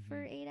felt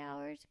for 8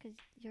 hours because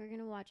you're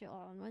gonna watch it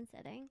all in one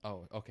sitting.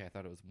 Oh, okay. I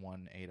thought it was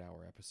 1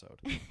 8-hour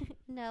episode.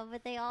 No,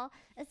 but they all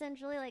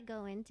essentially like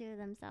go into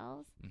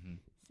themselves. Mm-hmm.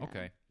 So.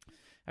 Okay,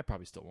 I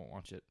probably still won't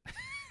watch it.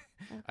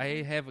 Okay.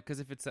 I have because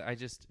if it's I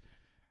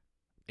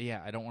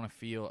don't want to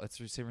feel. It's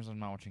the same reason I'm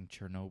not watching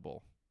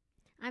Chernobyl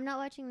I'm not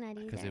watching that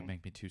either because it would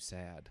make me too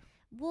sad.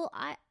 Well,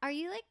 are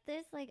you like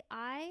this? Like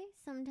I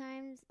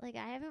sometimes like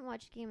I haven't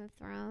watched Game of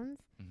Thrones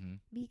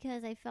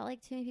because I felt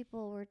like too many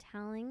people were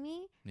telling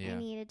me I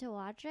needed to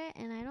watch it,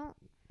 and I don't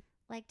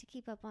like to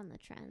keep up on the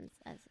trends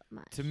as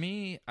much. To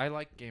me, I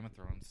like Game of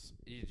Thrones.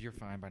 You're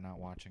fine by not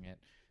watching it.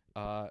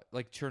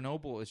 Like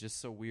Chernobyl is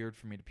just so weird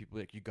for me to people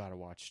like you gotta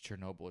watch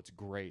Chernobyl. It's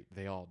great.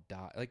 They all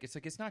die. Like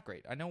it's not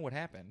great. I know what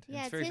happened.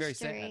 Yeah, it's very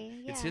history. very sad.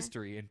 Yeah. It's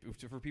history, and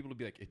for people to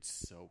be like it's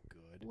so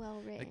good, well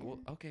written. like well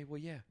okay, well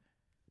yeah,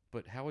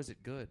 but how is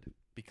it good?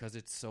 Because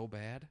it's so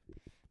bad.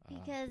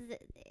 Because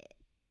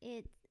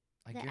it's.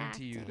 I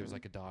guarantee you, there's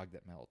like a dog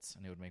that melts,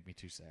 and it would make me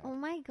too sad. Oh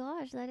my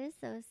gosh, that is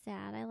so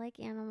sad. I like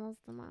animals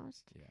the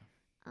most. Yeah.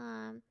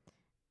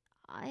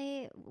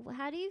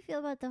 How do you feel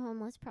about the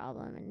homeless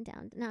problem in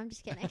downtown? No, I'm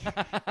just kidding.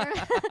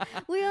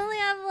 We only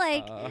have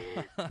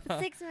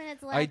like 6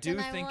 minutes left. I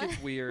think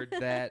it's weird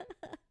that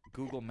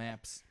Google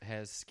Maps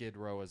has Skid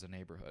Row as a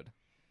neighborhood.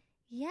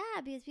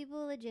 Yeah, because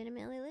people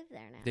legitimately live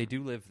there now. They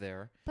do live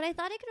there. But I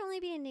thought it could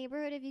only be a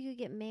neighborhood if you could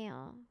get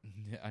mail.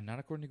 Not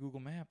according to Google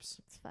Maps.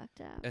 It's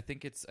fucked up. I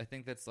think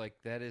that's like,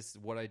 that is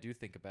what I do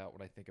think about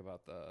when I think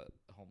about the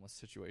homeless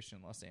situation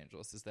in Los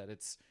Angeles, is that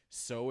it's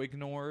so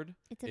ignored.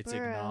 It's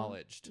borough.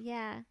 Acknowledged.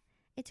 Yeah.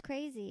 It's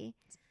crazy.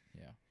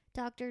 Yeah.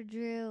 Dr.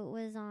 Drew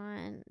was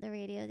on the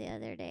radio the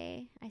other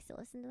day. I still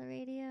listen to the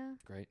radio.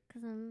 Great.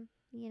 Because I'm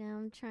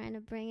trying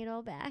to bring it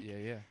all back.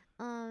 Yeah.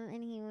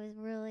 And he was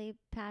really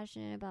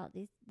passionate about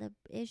the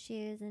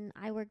issues, and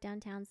I work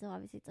downtown, so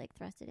obviously it's like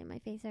thrusted in my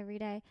face every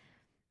day,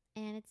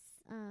 and it's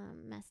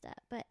messed up.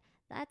 But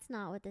that's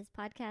not what this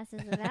podcast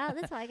is about.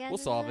 This podcast we'll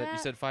solve it. You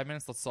said 5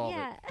 minutes. Let's solve it.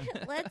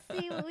 Yeah, let's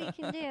see what we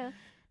can do.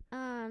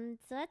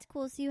 So that's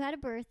cool. So you had a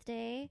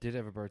birthday. Did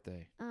have a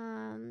birthday.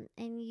 And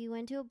you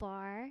went to a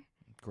bar.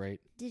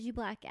 Great. Did you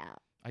black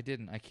out? I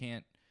didn't. I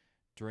can't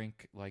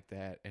drink like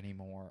that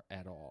anymore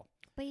at all.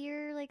 But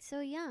you're like so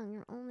young.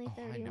 You're only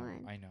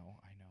 31. I know.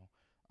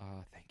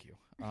 Thank you.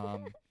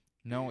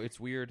 No, it's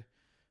weird.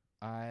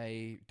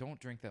 I don't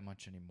drink that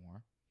much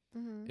anymore.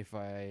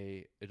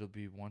 Mm-hmm. It'll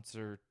be once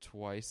or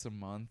twice a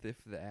month,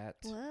 if that.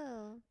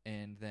 Whoa.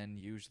 And then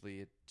usually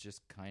it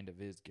just kind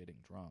of is getting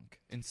drunk.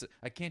 And so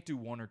I can't do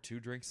 1 or 2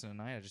 drinks in a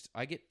night.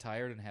 I get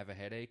tired and have a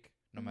headache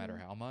no matter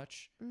how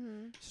much.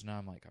 Mm-hmm. So now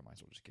I'm like, I might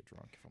as well just get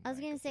drunk. If I was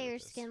going to say your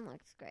skin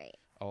looks great.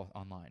 Oh,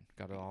 online.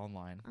 Got it all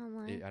online.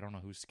 I don't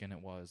know whose skin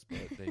it was, but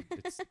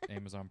it's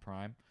Amazon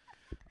Prime.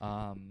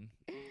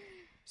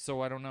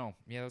 So I don't know.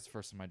 Yeah, that's the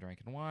first time I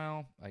drank in a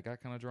while. I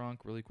got kind of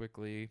drunk really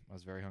quickly. I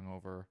was very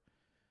hungover.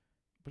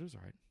 But it was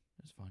all right.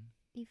 It was fun.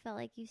 You felt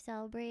like you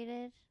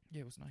celebrated?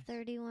 Yeah, it was nice.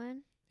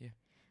 31? Yeah.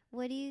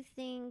 What do you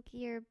think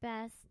your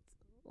best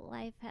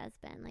life has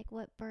been? Like,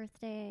 what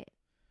birthday,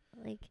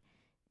 like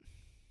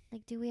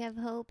do we have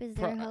hope? Is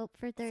there hope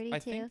for 32? I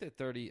think that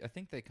 30, I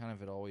think they kind of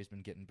had always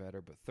been getting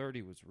better, but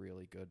 30 was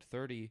really good.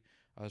 30,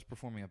 I was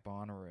performing at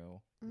Bonnaroo,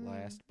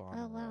 last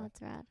Bonnaroo. Oh, wow,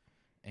 that's rad.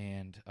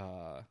 And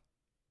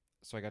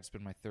so I got to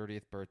spend my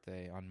 30th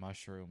birthday on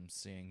mushrooms,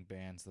 seeing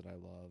bands that I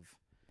love.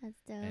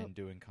 That's dope. And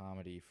doing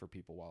comedy for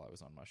people while I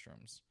was on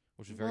mushrooms,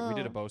 which was very. We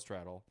did a boast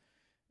rattle,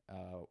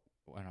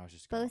 and I was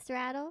just boast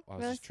rattle, I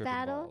was roast just tripping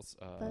battle, balls.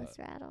 Boast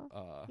rattle.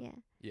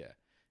 Yeah,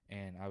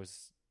 and it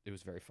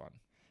was very fun.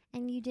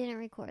 And you didn't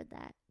record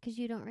that because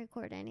you don't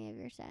record any of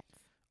your sets.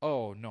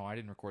 Oh no, I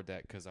didn't record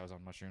that because I was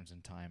on mushrooms,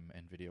 and time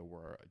and video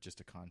were just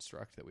a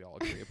construct that we all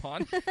agree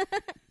upon.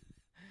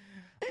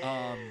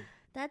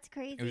 That's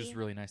crazy. It was just a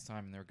really nice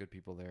time, and there were good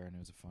people there, and it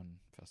was a fun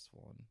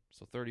festival. And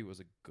so 30 was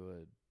a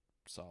good,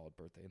 solid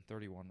birthday, and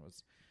 31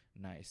 was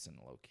nice and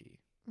low key.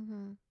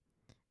 Mm-hmm.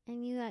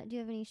 And do you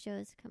have any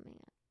shows coming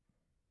up?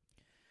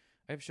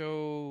 I have a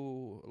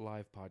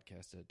live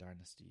podcast at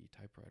Dynasty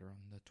Typewriter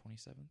on the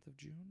 27th of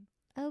June.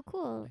 Oh,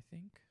 cool. I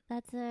think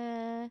that's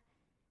a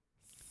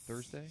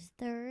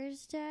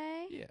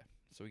Thursday. Yeah.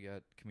 So we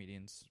got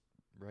comedians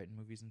writing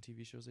movies and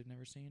TV shows they've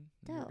never seen.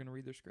 Dope. We're gonna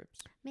read their scripts.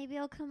 Maybe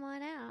I'll come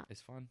on out.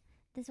 It's fun.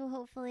 This will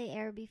hopefully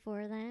air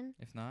before then.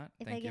 If not,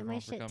 if thank I you get my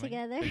shit for coming.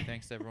 together. And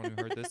thanks to everyone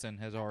who heard this and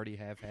has already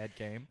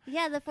came.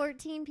 Yeah, the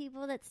 14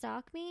 people that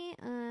stalk me.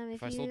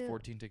 If I sold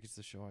 14 tickets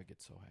to the show, I'd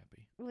get so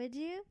happy. Would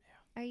you? Yeah.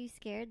 Are you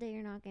scared that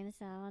you're not going to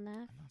sell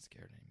enough? I'm not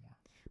scared anymore.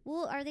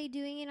 Well, are they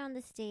doing it on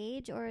the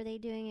stage, or are they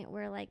doing it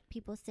where like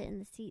people sit in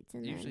the seats?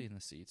 And usually in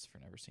the seats. For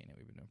never seen it,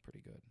 we've been doing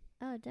pretty good.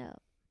 Oh,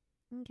 dope.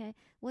 Okay,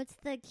 what's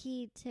the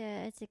key to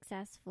a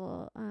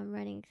successful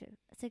running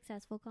a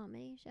successful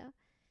comedy show?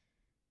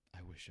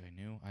 I wish I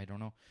knew. I don't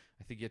know.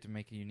 I think you have to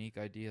make a unique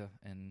idea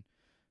and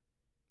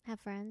have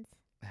friends.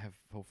 Have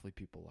hopefully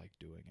people like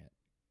doing it.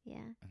 Yeah,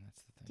 and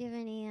that's the thing. Do you have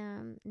any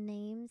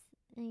names?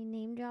 Any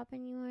name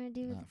dropping you want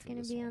to do? That's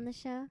going to be on the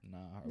show?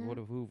 Nah.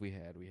 No? Who have we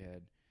had? We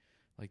had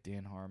like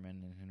Dan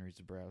Harmon and Henry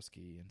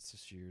Zabrowski and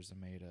Sashir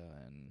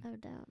Zameda and oh,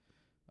 dope.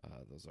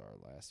 Those are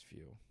our last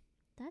few.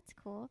 That's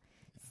cool.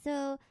 Yeah.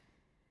 So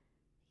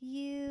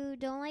you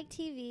don't like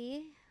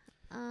TV?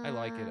 I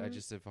like it. I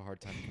just have a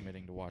hard time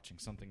committing to watching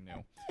something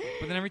new.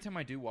 But then every time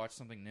I do watch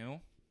something new,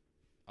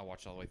 I'll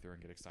watch all the way through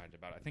and get excited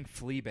about it. I think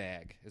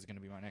Fleabag is going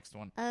to be my next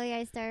one. Oh, yeah,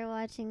 I started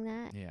watching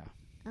that. Yeah.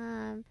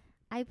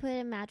 I put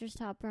a mattress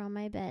topper on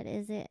my bed.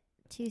 Is it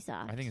too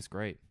soft? I think it's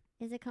great.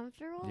 Is it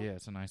comfortable? Yeah,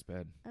 it's a nice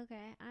bed.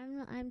 Okay.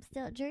 I'm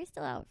still jury's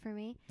still out for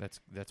me. That's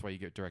why you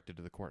get directed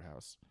to the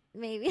courthouse.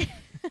 Maybe.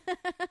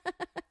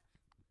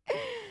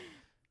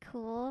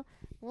 Cool.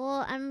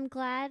 Well, I'm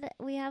glad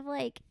we have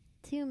like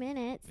 2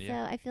 minutes, so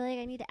I feel like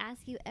I need to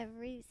ask you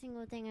every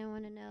single thing I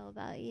want to know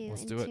about you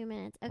in 2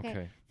 minutes.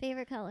 Okay.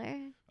 Favorite color?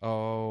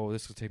 Oh,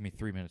 this will take me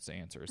 3 minutes to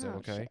answer. Is that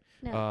okay?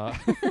 Shit. No.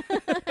 You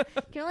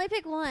can only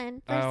pick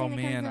one. Oh,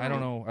 man. I don't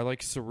know. I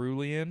like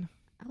cerulean.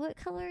 What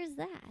color is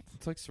that?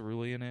 It's like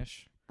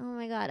cerulean-ish. Oh,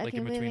 my God. Okay, like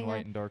in between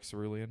light and dark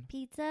cerulean.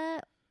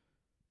 Pizza?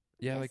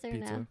 Yeah, I like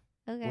pizza.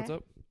 No? Okay. What's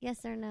up?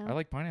 Yes or no? I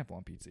like pineapple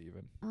on pizza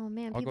even. Oh,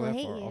 man. I'll people go that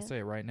hate far. you. I'll say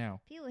it right now.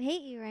 People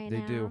hate you right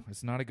now. They do.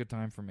 It's not a good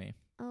time for me.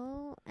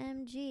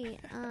 OMG.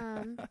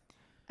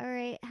 All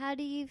right. How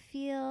do you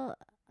feel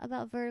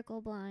about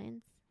vertical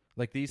blinds?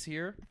 Like these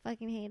here, I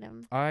fucking hate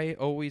them. I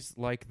always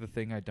like the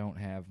thing I don't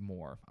have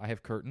more. I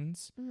have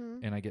curtains,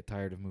 Mm-hmm. and I get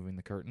tired of moving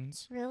the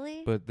curtains.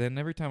 Really? But then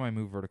every time I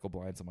move vertical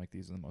blinds, I'm like,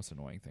 these are the most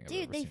annoying thing I've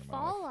Dude, ever they seen in my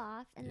fall life.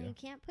 off, and then Yeah. you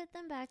can't put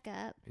them back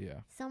up.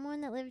 Yeah,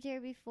 Someone that lived here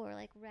before,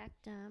 like,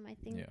 wrecked them, I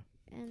think. yeah.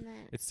 And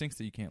then, It stinks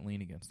that you can't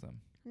lean against them.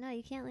 no,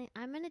 you can't lean.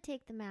 I'm going to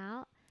take them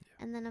out,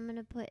 and then I'm going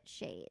to put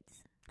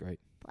shades. Great.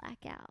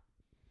 Black out.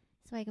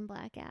 So I can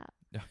black out.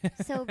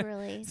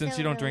 Soberly. Since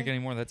you don't drink soberly.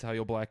 anymore, that's how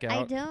you'll black out.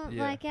 I don't Yeah.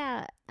 black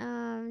out.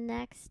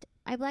 Next,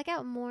 I black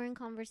out more in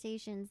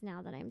conversations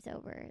now that I'm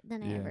sober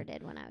than I Yeah. ever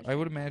did when I was I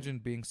would drinking. imagine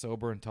being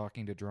sober and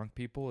talking to drunk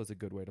people is a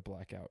good way to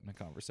black out in a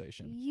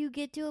conversation. You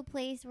get to a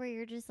place where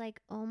you're just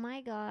like, oh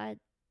my God,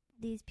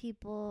 these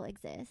people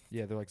exist.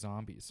 Yeah, they're like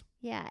zombies.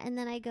 Yeah. And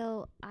then I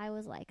go, I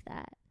was like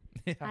that.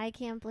 Yeah. I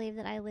can't believe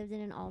that I lived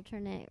in an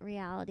alternate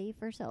reality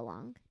for so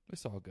long.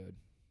 It's all good.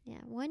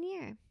 Yeah. 1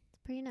 year. It's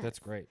pretty nuts. That's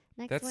great.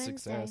 Next That's Wednesday.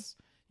 success.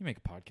 You make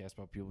a podcast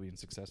about people being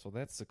successful.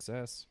 That's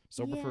success.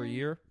 Sober for a Yeah.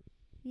 year.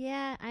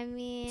 Yeah. I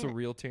mean, It's a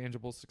real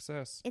tangible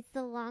success. it's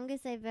the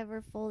longest I've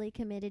ever fully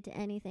committed to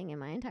anything in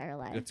my entire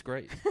life. It's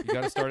great. You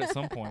got to start at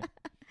some point.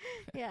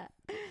 Yeah.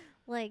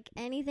 Like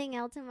anything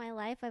else in my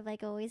life, I've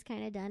like always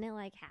kind of done it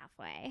like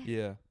halfway.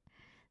 Yeah,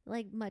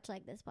 Like much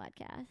like this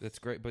podcast. that's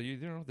great. But you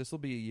know, this will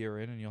be a year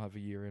in, and you'll have a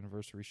year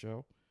anniversary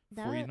show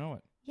That before you would- know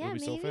it. Yeah, It'll be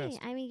so maybe. fast.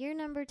 I mean, you're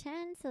number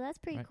 10, so that's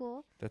pretty Right.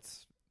 cool.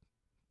 That's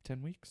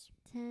 10 weeks.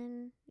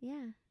 10,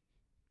 yeah,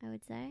 I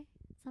would say.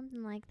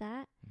 Something like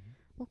that. Mhm.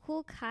 Well,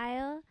 cool,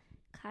 Kyle.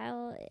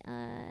 Kyle,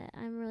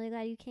 I'm really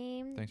glad you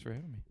came. Thanks for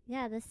having me.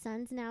 Yeah, the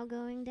sun's now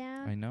going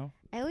down. I know.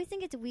 I always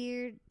think it's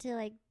weird to,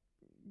 like,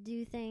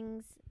 do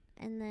things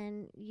and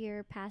then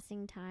you're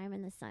passing time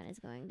and the sun is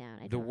going down.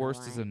 I The don't know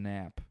worst is why. a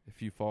nap.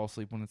 If you fall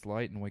asleep when it's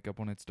light and wake up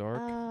when it's dark,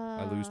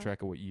 I lose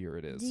track of what year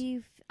it is. Do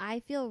you I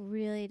feel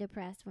really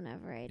depressed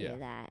whenever I do Yeah.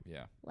 that.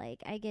 Yeah.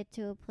 Like, I get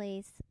to a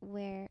place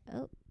where,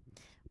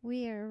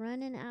 we are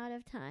running out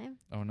of time.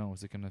 Oh no,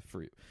 is it gonna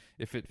free?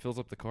 If it fills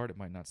up the card, it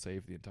might not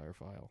save the entire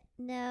file.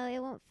 No, it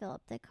won't fill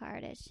up the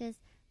card. It's just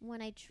when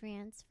I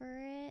transfer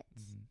it,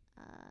 Mhm.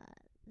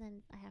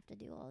 then I have to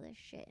do all this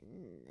shit,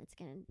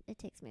 and it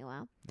takes me a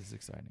while. This is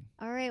exciting.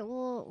 All right,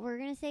 well, we're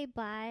gonna say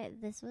bye.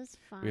 This was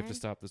fun. We have to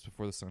stop this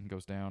before the sun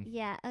goes down.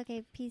 Yeah.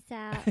 Okay. Peace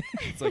out.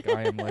 It's like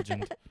I Am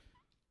Legend.